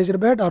or fluidized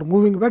bed or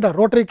moving bed or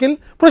rotary kiln.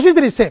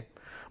 Procedure is same,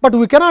 but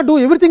we cannot do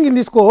everything in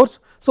this course.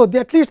 So,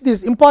 at least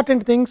these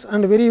important things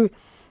and very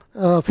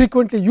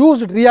frequently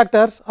used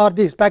reactors are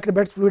these packed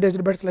beds,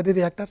 fluidized beds, slurry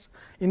reactors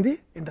in the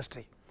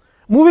industry.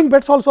 Moving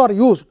beds also are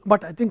used,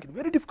 but I think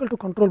very difficult to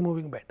control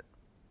moving bed.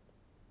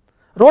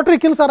 Rotary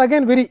kilns are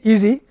again very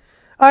easy,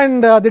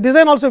 and the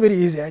design also very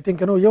easy. I think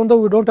even though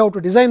we do not have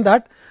to design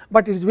that,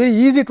 but it is very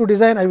easy to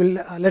design. I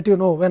will let you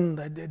know when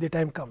the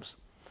time comes.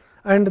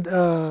 And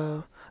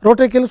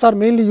rotary kilns are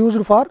mainly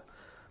used for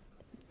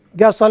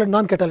gas solid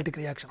non catalytic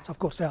reactions, of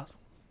course, yes.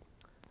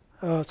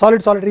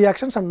 Solid solid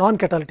reactions and non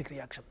catalytic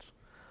reactions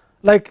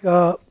like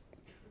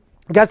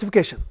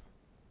gasification.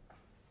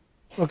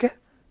 Okay.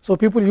 So,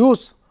 people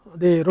use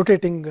the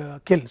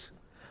rotating kilns.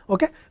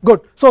 Okay.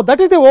 Good. So,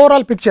 that is the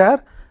overall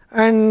picture,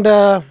 and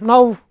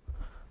now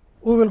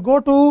we will go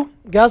to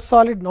gas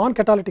solid non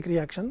catalytic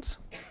reactions.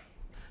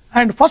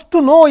 And first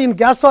to know in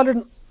gas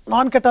solid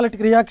non catalytic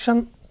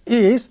reaction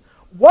is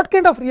what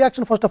kind of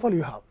reaction first of all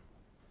you have.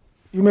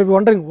 You may be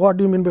wondering what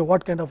do you mean by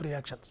what kind of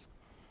reactions.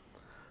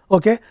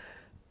 Okay.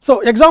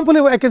 So,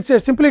 example I can say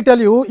simply tell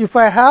you, if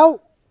I have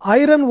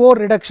iron ore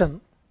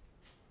reduction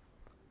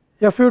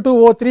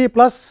Fe2O3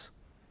 plus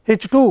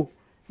H2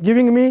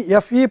 giving me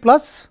Fe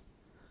plus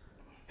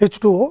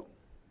H2O.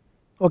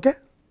 Okay.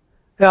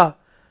 Yeah,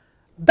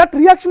 that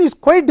reaction is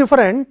quite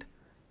different.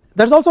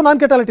 That is also non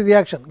catalytic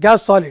reaction,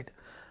 gas solid.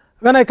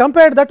 When I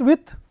compared that with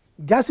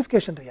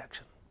gasification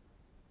reaction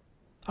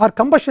or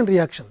combustion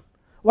reaction,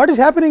 what is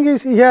happening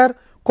is here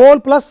coal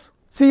plus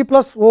C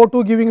plus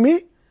O2 giving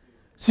me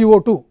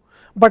CO2,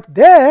 but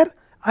there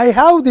I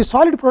have the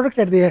solid product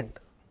at the end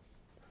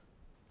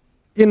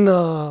in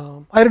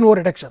iron ore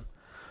reduction,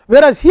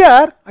 whereas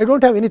here I do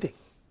not have anything,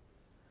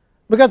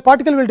 because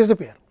particle will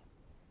disappear.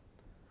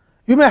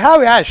 You may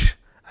have ash,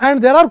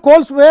 and there are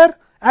coals where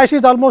ash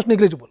is almost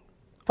negligible,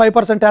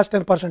 5% ash,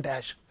 10%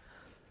 ash.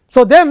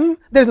 So, then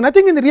there is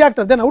nothing in the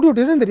reactor, then how do you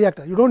design the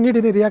reactor? You do not need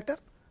any reactor,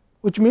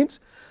 which means.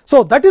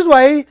 So, that is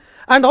why,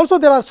 and also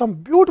there are some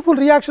beautiful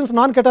reactions,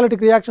 non catalytic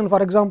reaction.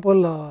 For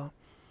example,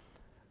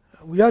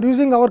 we are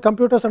using our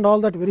computers and all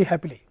that very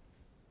happily,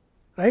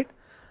 right,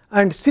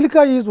 and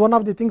silica is one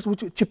of the things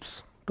which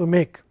chips to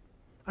make,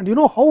 and you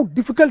know how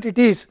difficult it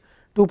is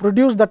to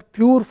produce that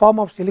pure form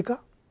of silica.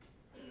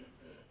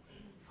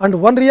 and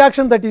one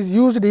reaction that is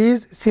used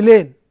is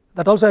silane,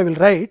 that also I will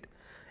write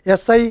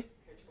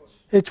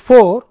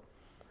SiH4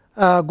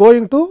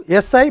 going to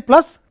Si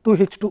plus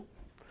 2H2.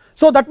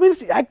 So, that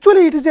means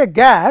actually it is a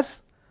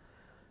gas,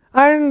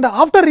 and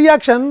after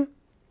reaction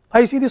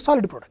I see the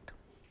solid product.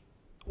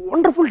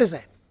 Wonderful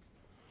design,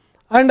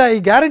 and I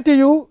guarantee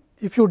you,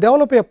 if you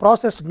develop a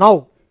process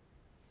now,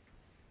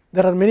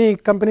 there are many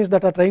companies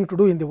that are trying to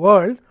do in the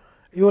world,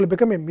 you will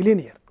become a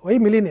millionaire. Why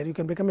millionaire? You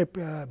can become a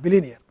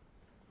billionaire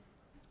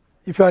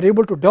if you are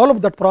able to develop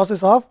that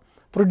process of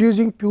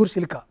producing pure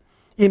silica.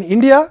 In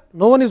India,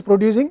 no one is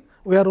producing,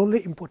 we are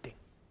only importing.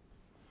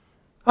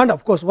 And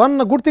of course, one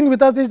good thing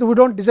with us is we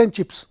do not design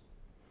chips.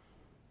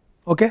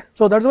 Okay?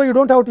 So, that is why you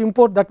do not have to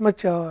import that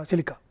much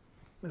silica,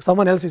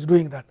 someone else is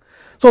doing that.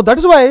 So, that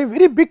is why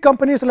very big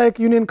companies like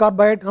Union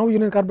Carbide, now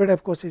Union Carbide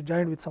of course is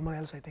joined with someone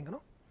else, I think,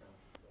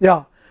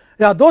 Yeah,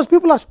 those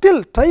people are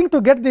still trying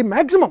to get the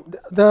maximum.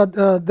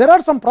 There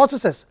are some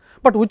processes,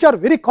 but which are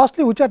very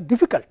costly, which are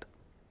difficult.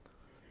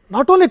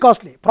 Not only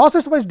costly,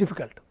 process wise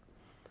difficult.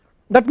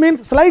 That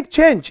means slight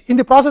change in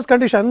the process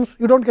conditions,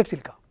 you do not get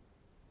silica.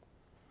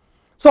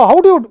 So, how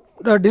do you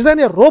design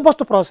a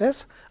robust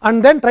process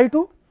and then try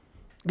to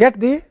get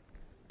the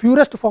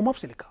purest form of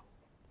silica?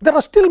 There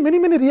are still many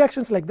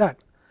reactions like that.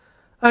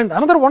 And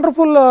another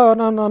wonderful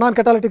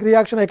non-catalytic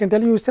reaction I can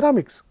tell you is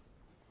ceramics.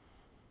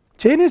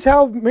 Chinese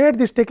have made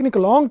this technique a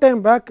long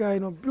time back,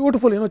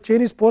 beautiful,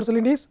 Chinese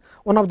porcelain is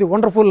one of the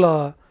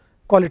wonderful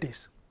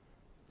qualities,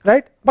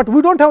 right, but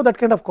we do not have that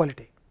kind of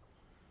quality,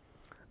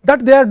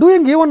 that they are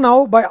doing even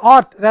now by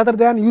art rather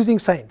than using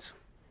science,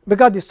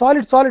 because the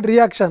solid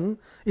reaction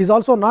is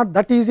also not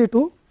that easy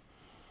to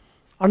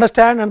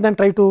understand and then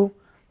try to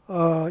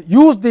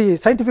use the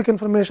scientific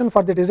information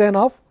for the design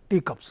of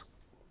tea cups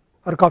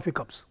or coffee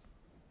cups,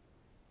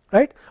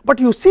 right. But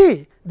you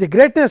see the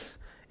greatness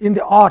in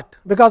the art,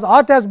 because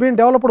art has been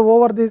developed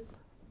over the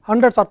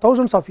hundreds or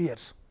thousands of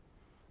years.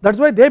 That is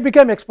why they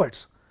became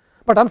experts,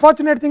 but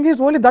unfortunate thing is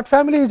only that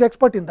family is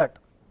expert in that,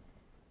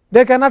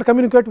 they cannot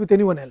communicate with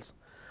anyone else.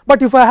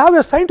 But if I have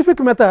a scientific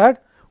method,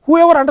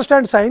 whoever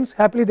understands science,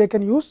 happily they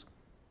can use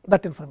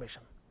that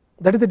information.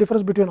 That is the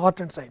difference between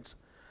art and science,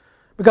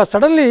 because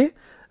suddenly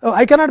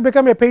I cannot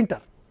become a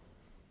painter,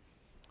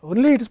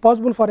 only it is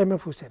possible for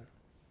M.F. Hussain,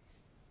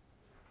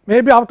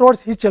 maybe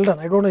afterwards his children,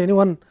 I do not know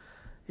anyone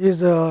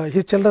is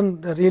his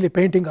children really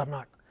painting or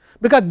not,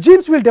 because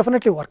genes will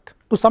definitely work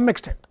to some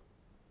extent.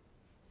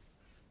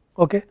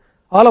 Okay?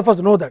 All of us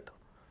know that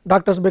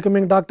doctors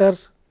becoming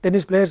doctors,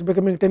 tennis players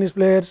becoming tennis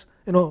players,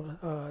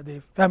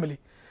 the family,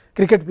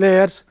 cricket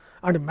players,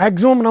 and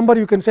maximum number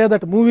you can say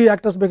that movie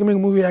actors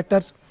becoming movie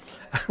actors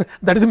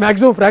that is the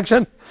maximum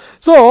fraction.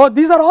 So,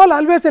 these are all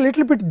always a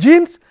little bit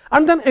genes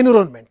and then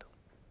environment,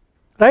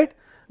 right,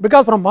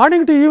 because from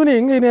morning to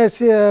evening in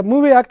a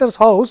movie actor's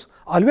house,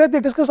 always they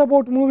discuss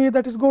about movie,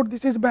 that is good,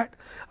 this is bad,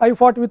 I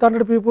fought with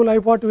 100 people, I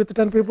fought with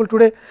 10 people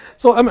today.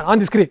 So, I mean on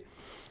the screen.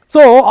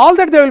 So, all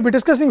that they will be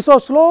discussing. So,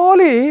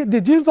 slowly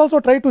the genes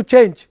also try to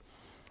change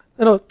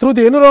through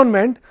the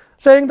environment,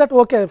 saying that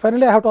okay,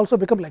 finally I have to also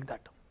become like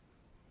that,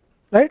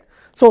 right.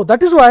 So,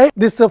 that is why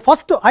this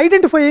first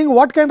identifying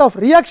what kind of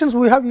reactions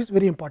we have is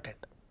very important,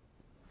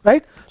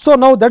 right. So,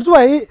 now that is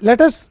why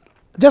let us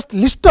just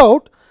list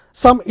out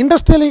some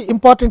industrially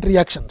important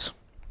reactions.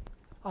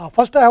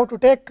 First I have to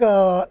take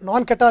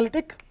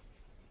non-catalytic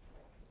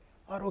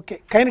or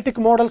kinetic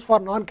models for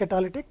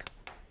non-catalytic.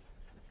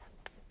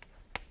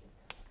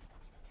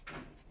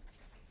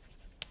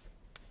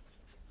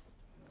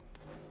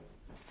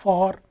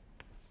 For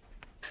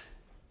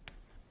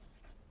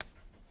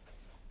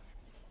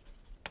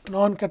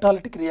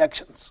non-catalytic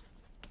reactions.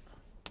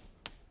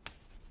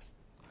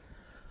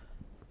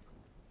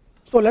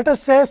 So, let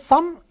us say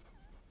some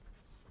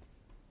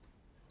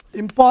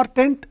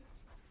important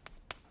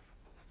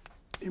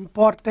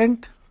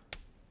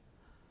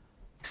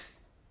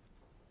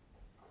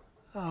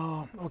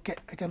okay,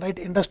 I can write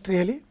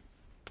industrially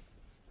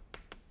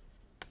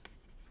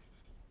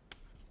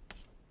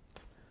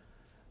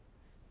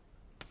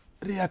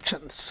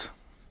reactions.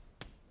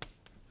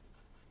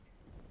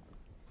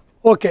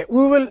 Okay,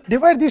 we will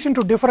divide this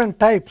into different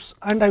types,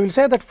 and I will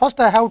say that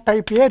first I have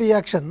type A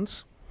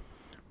reactions,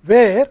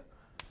 where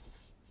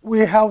we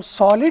have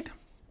solid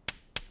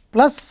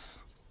plus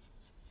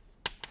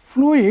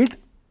fluid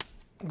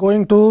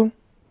going to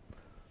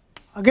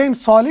again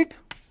solid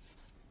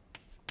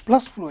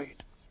plus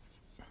fluid.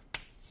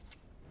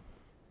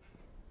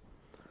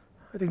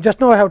 I think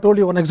just now I have told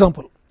you one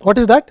example. What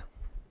is that?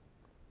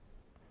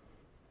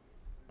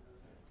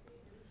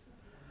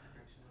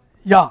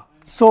 Yeah.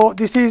 So,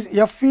 this is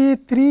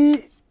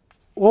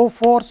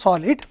Fe3O4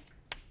 solid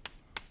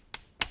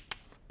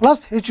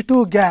plus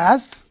H2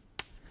 gas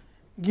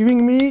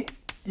giving me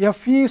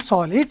Fe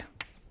solid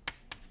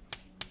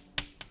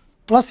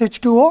plus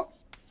H2O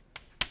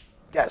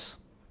gas.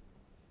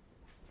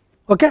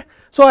 Okay.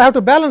 So, I have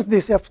to balance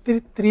this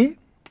F3.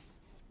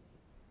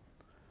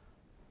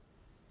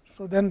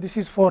 So, then this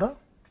is 4.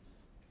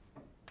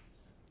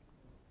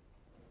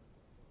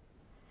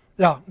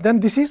 Yeah, then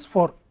this is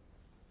 4.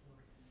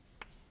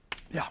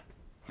 Yeah.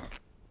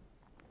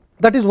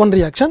 That is one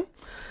reaction.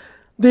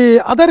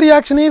 The other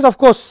reaction is of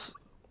course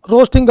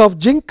roasting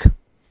of zinc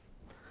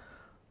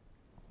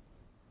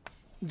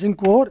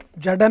ore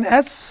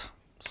ZnS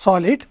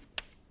solid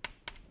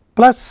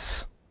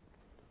plus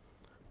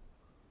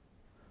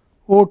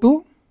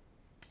O2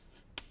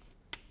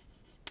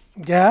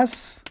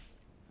 gas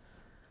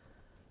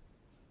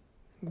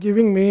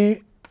giving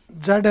me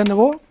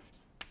ZnO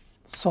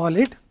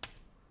solid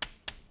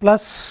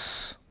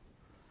plus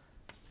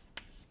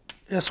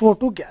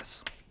SO2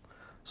 gas.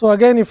 So,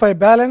 again if I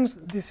balance,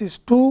 this is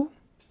 2,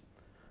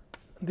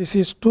 this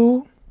is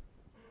 2,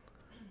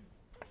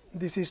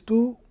 this is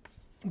 2,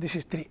 this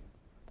is 3.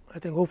 I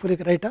think hopefully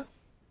right.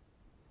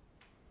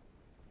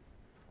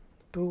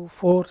 2,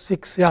 4,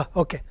 6, yeah,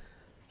 okay.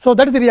 So,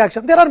 that is the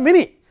reaction. There are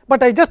many,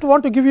 but I just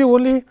want to give you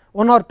only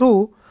 1 or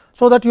 2,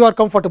 so that you are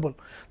comfortable.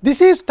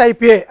 This is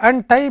type A,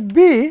 and type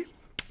B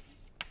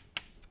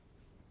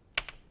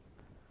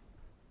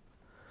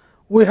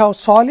we have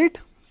solid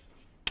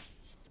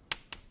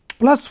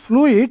plus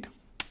fluid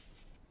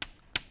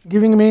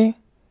giving me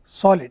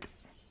solid.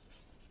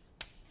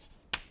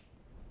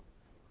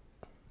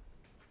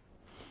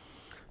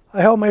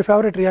 I have my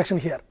favorite reaction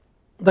here,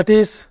 that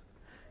is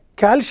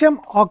calcium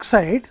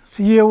oxide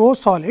CaO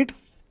solid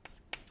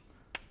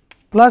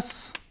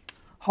plus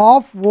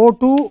half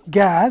O2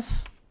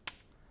 gas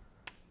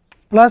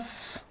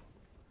plus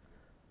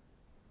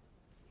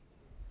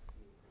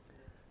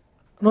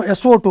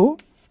SO2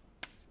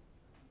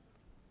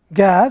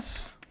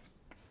 gas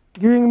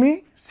giving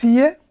me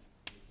Ca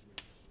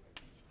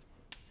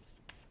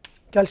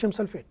calcium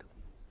sulphate,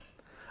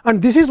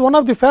 and this is one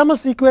of the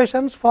famous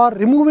equations for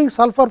removing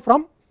sulfur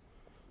from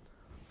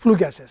flue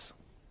gases,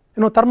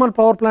 thermal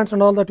power plants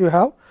and all that you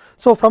have.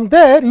 So, from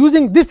there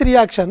using this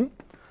reaction,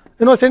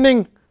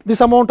 sending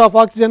this amount of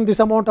oxygen, this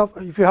amount of,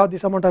 if you have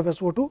this amount of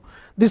SO2,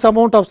 this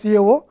amount of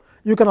CaO,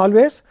 you can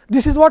always,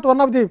 this is what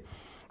one of the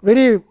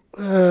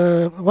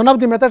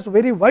methods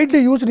very widely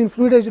used in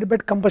fluidized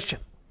bed combustion.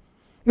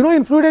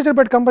 In fluidized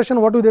bed combustion,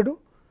 what do they do?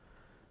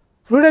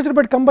 Fluidized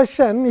bed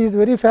combustion is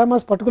very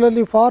famous,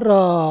 particularly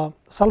for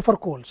sulfur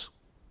coals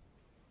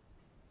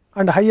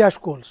and high ash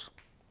coals.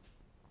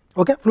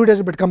 Okay,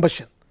 fluidized bed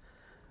combustion.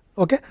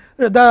 Okay,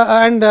 it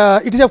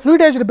is a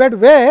fluidized bed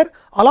where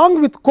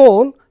along with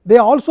coal they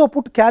also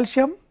put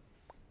calcium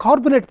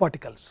carbonate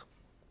particles.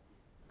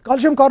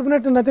 Calcium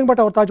carbonate is nothing but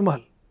our Taj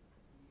Mahal.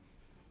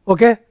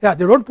 Okay, yeah,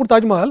 they don't put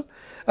Taj Mahal.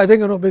 I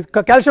think with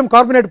calcium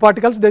carbonate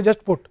particles they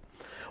just put.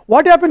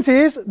 What happens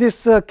is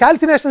this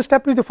calcination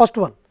step is the first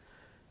one.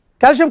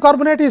 Calcium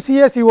carbonate is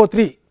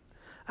CaCO3,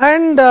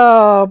 and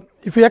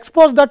if you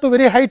expose that to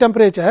very high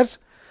temperatures,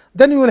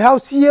 then you will have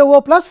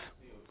CaO plus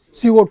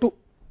CO2.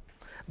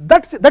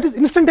 That is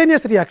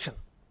instantaneous reaction.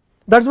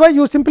 That is why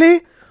you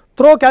simply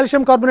throw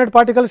calcium carbonate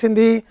particles in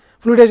the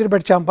fluidized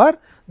bed chamber.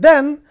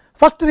 Then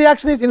first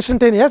reaction is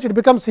instantaneous, it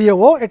becomes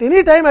CaO. At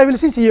any time I will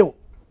see CaO.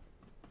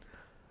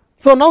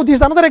 So, now this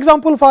is another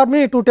example for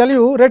me to tell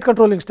you rate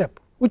controlling step.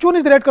 Which one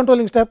is the rate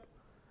controlling step?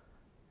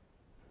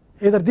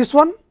 Either this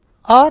one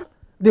or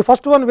the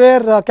first one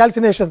where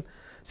calcination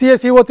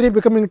CaCO3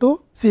 becoming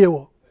to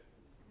CaO.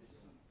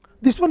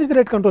 This one is the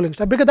rate controlling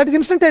step, because that is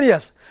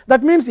instantaneous.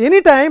 That means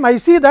any time I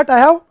see that I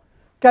have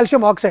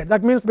calcium oxide,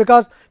 that means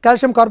because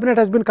calcium carbonate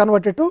has been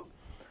converted to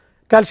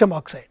calcium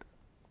oxide,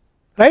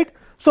 right.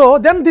 So,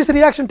 then this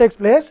reaction takes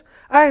place,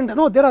 and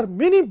there are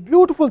many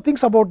beautiful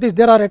things about this.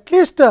 There are at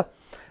least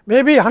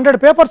maybe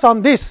 100 papers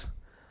on this,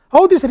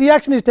 how this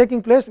reaction is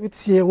taking place with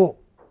CaO.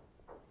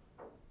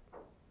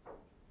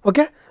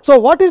 Okay. So,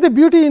 what is the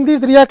beauty in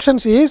these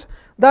reactions is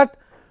that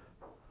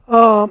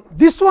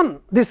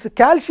this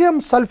calcium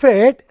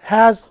sulphate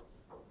has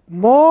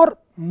more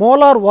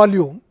molar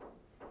volume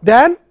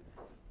than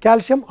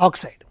calcium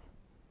oxide,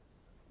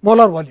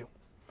 molar volume.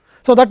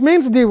 So, that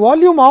means the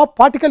volume of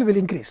particle will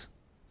increase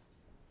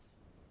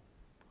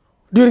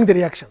during the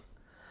reaction,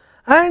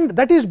 and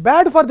that is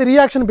bad for the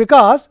reaction,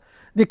 because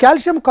the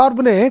calcium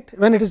carbonate,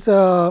 when it is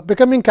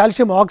becoming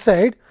calcium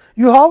oxide,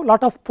 you have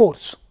lot of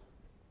pores.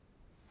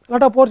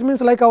 Lot of pores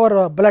means like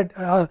our blood,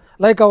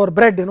 like our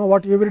bread,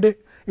 what every day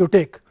you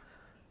take.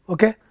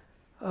 Okay.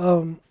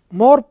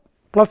 More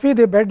fluffy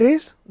the bed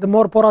is, the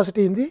more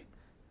porosity in the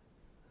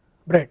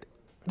bread.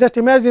 Just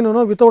imagine,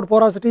 without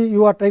porosity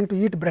you are trying to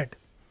eat bread,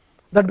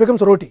 that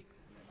becomes roti.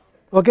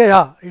 Okay,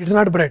 yeah, it is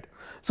not bread.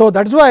 So,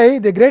 that is why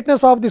the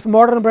greatness of this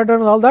modern bread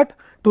and all that,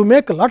 to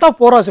make a lot of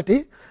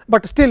porosity,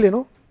 but still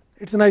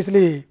it is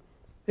nicely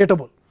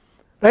eatable,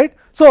 right.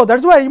 So, that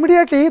is why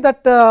immediately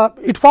that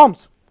it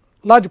forms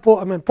large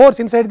pores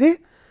inside the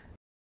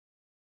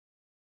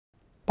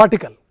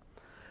particle.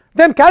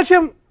 Then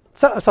calcium,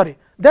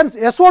 then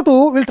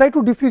SO2 will try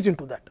to diffuse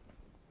into that.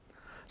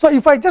 So,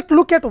 if I just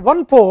look at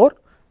one pore,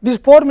 this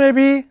pore may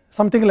be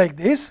something like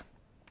this,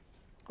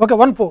 okay,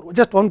 one pore,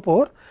 just one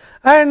pore,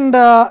 and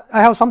I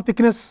have some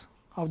thickness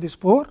of this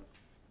pore,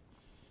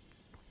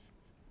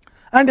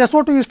 and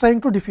SO2 is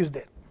trying to diffuse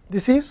there.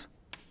 This is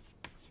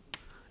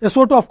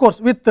SO2, of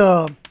course, with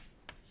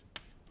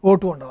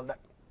O2 and all that.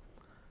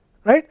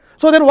 right.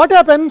 So, then what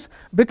happens,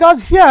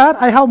 because here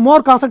I have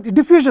more concentration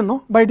diffusion,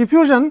 no? By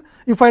diffusion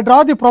if I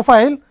draw the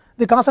profile,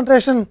 the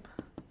concentration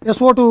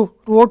SO2 to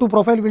O2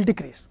 profile will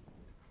decrease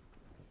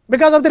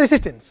because of the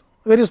resistance,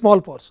 very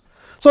small pores.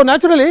 So,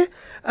 naturally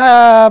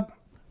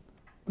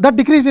that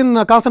decrease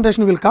in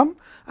concentration will come,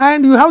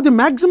 and you have the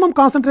maximum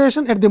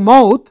concentration at the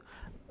mouth,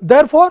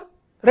 therefore,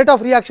 rate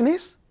of reaction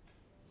is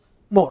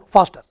more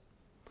faster.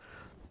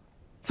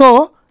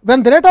 So,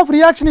 when the rate of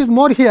reaction is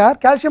more here,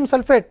 calcium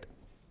sulphate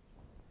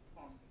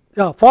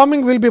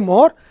forming will be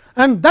more,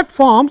 and that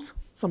forms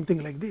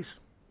something like this.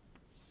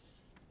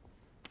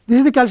 This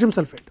is the calcium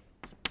sulphate.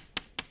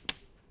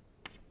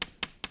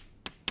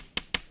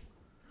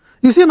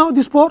 You see now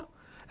this pore,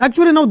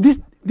 actually now this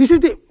is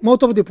the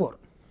mouth of the pore,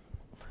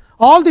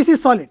 all this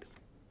is solid.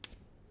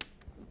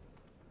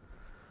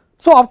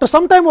 So, after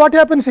some time what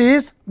happens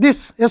is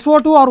this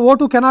SO2 or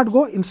O2 cannot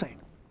go inside,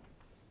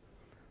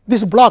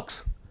 this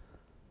blocks,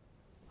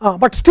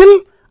 but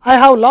still I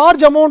have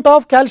large amount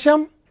of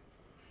calcium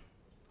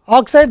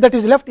oxide that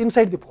is left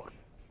inside the pore.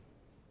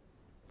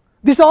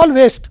 This is all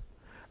waste.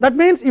 That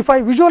means, if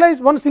I visualize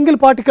one single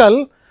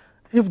particle,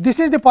 if this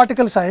is the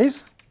particle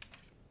size,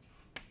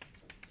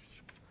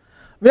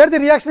 where the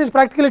reaction is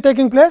practically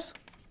taking place,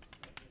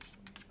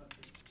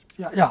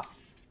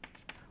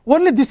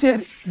 only this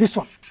area, this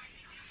one,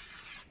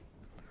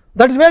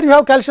 that is where you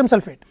have calcium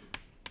sulphate,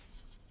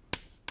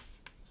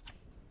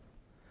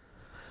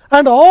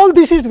 and all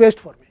this is waste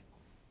for me.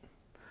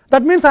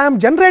 That means, I am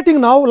generating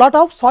now lot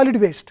of solid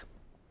waste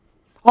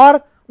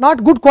or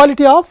not good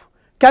quality of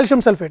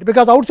calcium sulphate,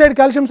 because outside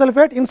calcium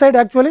sulphate, inside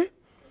actually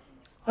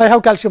I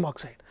have calcium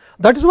oxide.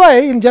 That is why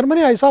in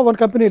Germany I saw one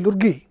company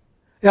Lurgi,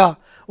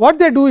 what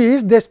they do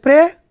is they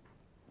spray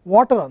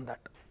water on that.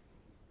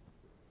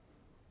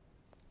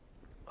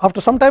 After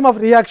some time of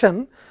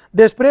reaction,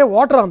 they spray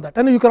water on that,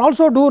 and you can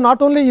also do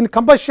not only in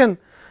combustion,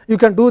 you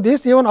can do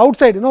this even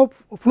outside,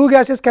 flue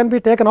gases can be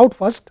taken out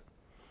first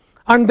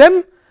and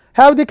then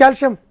have the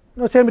calcium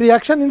same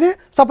reaction in the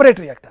separate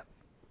reactor,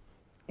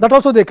 that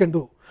also they can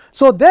do.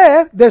 So,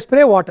 there they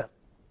spray water.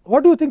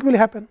 What do you think will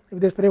happen if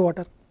they spray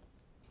water?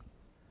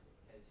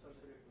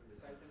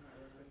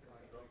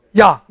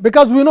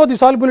 Because we know the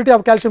solubility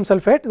of calcium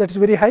sulphate, that is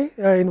very high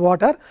in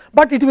water,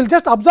 but it will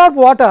just absorb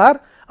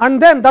water,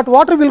 and then that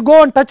water will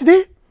go and touch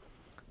the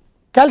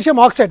calcium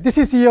oxide. This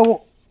is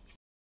CaO,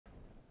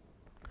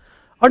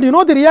 and you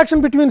know the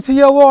reaction between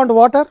CaO and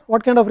water,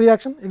 what kind of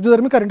reaction?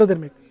 Exothermic or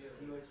endothermic?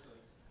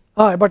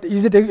 But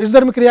is it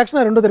exothermic reaction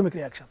or endothermic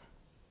reaction?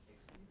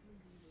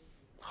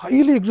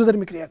 Highly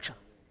exothermic reaction.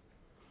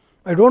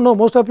 I do not know,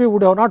 most of you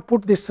would have not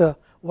put this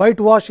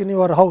whitewash in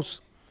your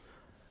house.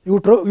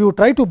 You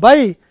try to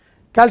buy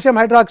calcium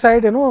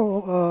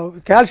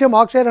hydroxide, calcium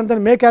oxide, and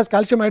then make as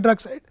calcium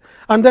hydroxide,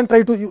 and then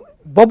try to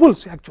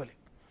bubbles actually.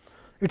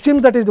 It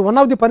seems that is one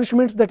of the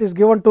punishments that is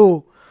given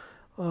to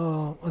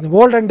in the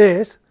olden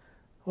days,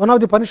 one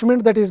of the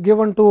punishments that is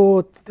given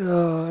to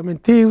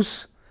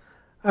thieves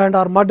and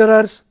or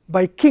murderers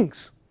by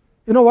kings.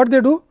 You know what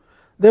they do?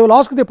 They will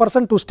ask the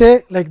person to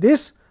stay like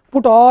this,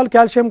 put all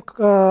calcium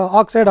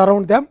oxide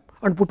around them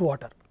and put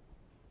water.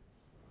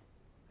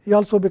 He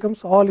also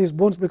becomes, all his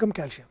bones become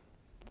calcium.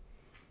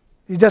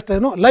 He just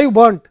live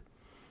burnt.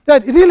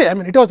 That really,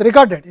 it was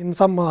recorded in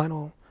some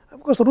of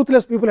course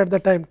ruthless people at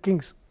that time,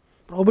 kings.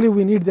 Probably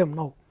we need them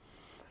now,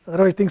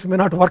 otherwise things may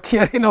not work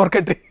here in our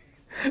country.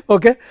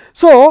 Okay.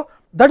 So,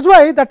 that is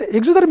why that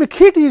exothermic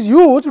heat is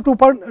used to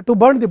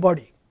burn the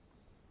body,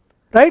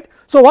 right.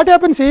 So, what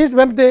happens is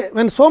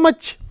when so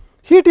much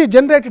heat is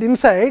generated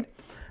inside,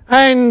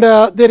 and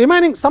the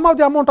remaining some of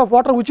the amount of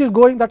water which is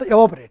going, that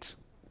evaporates.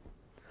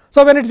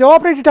 So, when it is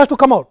evaporated, it has to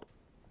come out.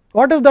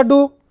 What does that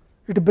do?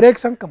 It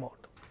breaks and come out.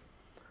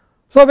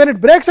 So, when it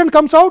breaks and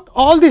comes out,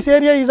 all this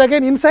area is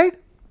again inside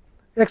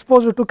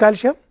exposed to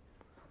calcium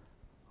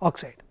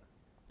oxide,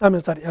 for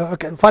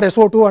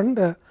SO2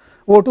 and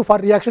O2 for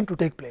reaction to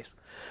take place.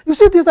 You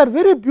see, these are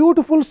very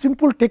beautiful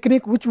simple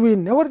technique which we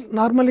never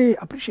normally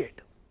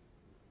appreciate.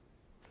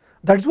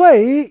 That is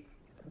why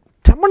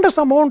tremendous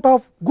amount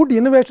of good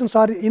innovations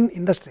are in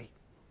industry,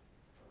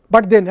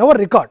 but they never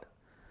record,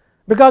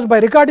 because by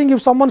recording,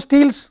 if someone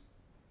steals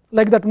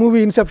like that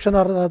movie Inception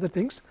or other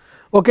things,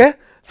 okay,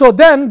 so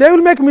then they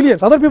will make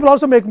millions, other people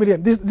also make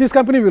millions, this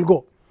company will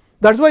go.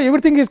 That is why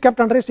everything is kept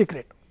under a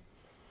secret,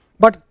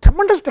 but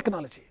tremendous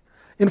technology.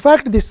 In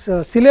fact, this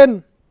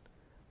silane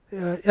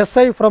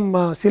Si from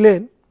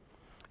silane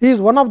is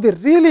one of the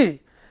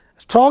really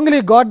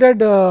strongly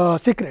guarded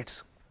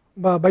secrets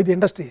by the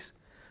industries,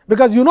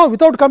 because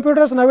without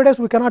computers nowadays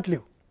we cannot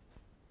live,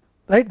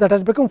 right. That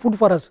has become food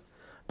for us.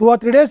 2 or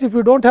 3 days if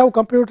you do not have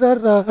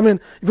computer,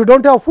 if you do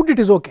not have food, it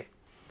is okay,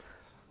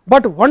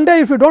 but one day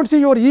if you do not see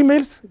your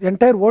emails, the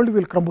entire world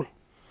will crumble.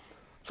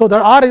 So,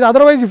 that or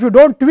otherwise if you do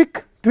not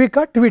tweet, you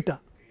cannot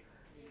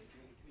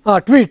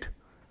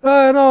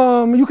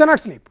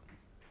sleep,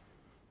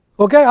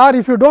 okay. Or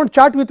if you do not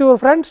chat with your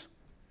friends,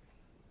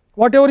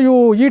 whatever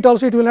you eat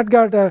also it will not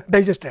get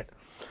digested.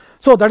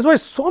 So, that is why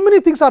so many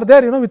things are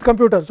there with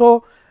computers.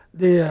 So,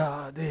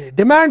 the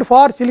demand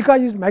for silica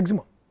is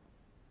maximum.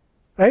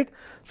 right.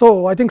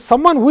 So, I think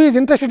someone who is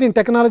interested in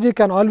technology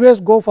can always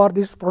go for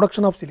this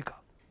production of silica,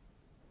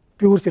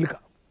 pure silica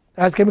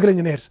as chemical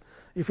engineers.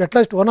 If at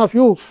least one of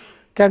you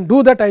can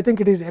do that, I think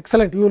it is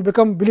excellent. You will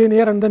become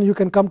billionaire and then you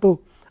can come to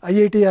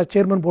IIT as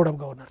chairman board of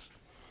governors.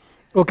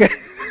 Okay.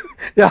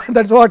 Yeah,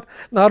 that is what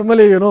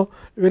normally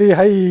very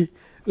high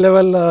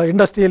level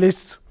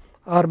industrialists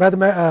or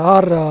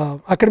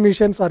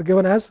academicians are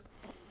given as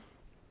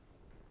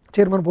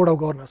chairman board of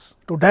governors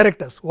to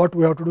direct us what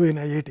we have to do in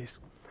IITs.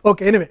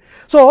 Okay, anyway,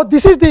 so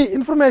this is the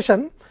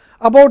information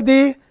about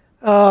the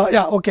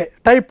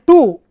type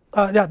 2,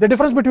 the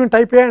difference between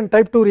type A and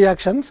type 2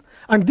 reactions,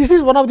 and this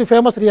is one of the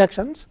famous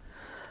reactions.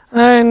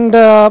 And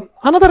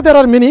another, there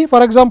are many,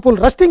 for example,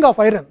 rusting of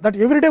iron, that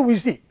every day we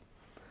see,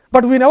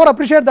 but we never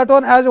appreciate that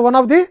one as one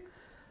of the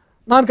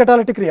non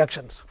catalytic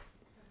reactions.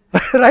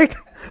 Right.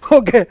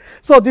 Okay.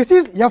 So, this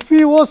is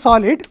FeO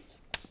solid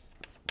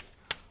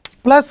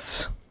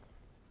plus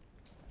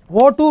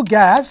O2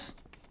 gas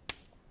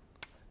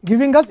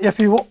giving us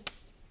FeO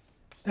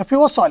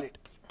solid.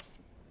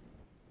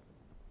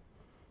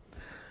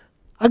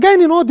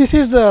 Again, this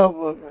is I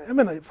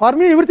mean, for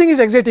me everything is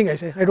exciting, I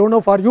say. I do not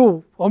know for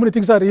you how many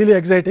things are really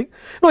exciting.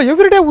 No,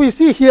 every day we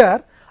see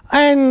here,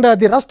 and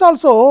the rust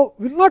also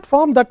will not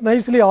form that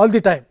nicely all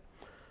the time.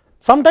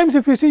 Sometimes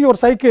if you see your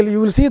cycle,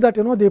 you will see that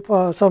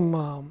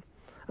some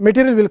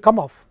material will come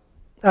off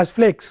as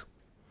flakes,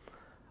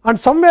 and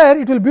somewhere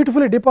it will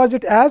beautifully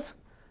deposit as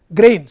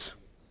grains.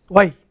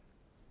 Why?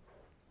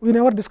 We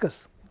never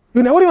discuss,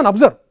 you never even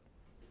observe.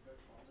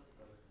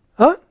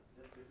 Huh?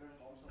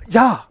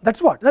 Yeah, that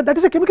is what, that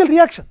is a chemical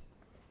reaction.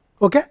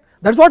 Okay?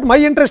 That is what my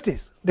interest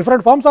is.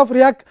 Different forms of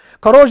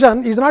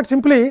corrosion is not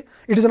simply,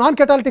 it is a non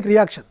catalytic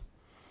reaction.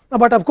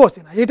 But of course,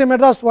 in IIT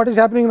Madras, what is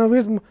happening now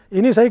is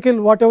any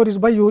cycle whatever is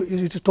by you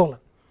is stolen,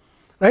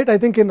 right. I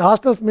think in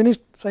hostels many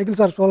cycles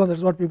are stolen, that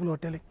is what people are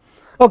telling.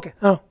 Okay.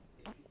 Sorry.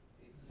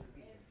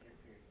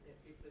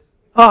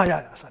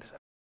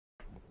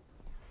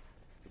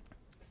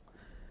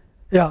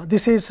 Yeah,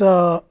 this is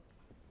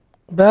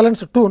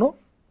balance 2, no?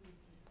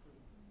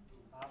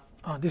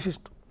 This is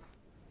 2.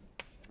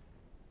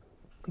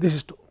 This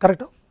is 2,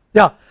 correct? No?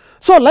 Yeah.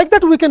 So, like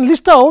that we can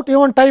list out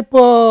even type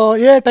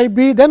A, type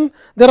B, then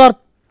there are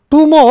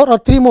 2 more or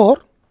 3 more.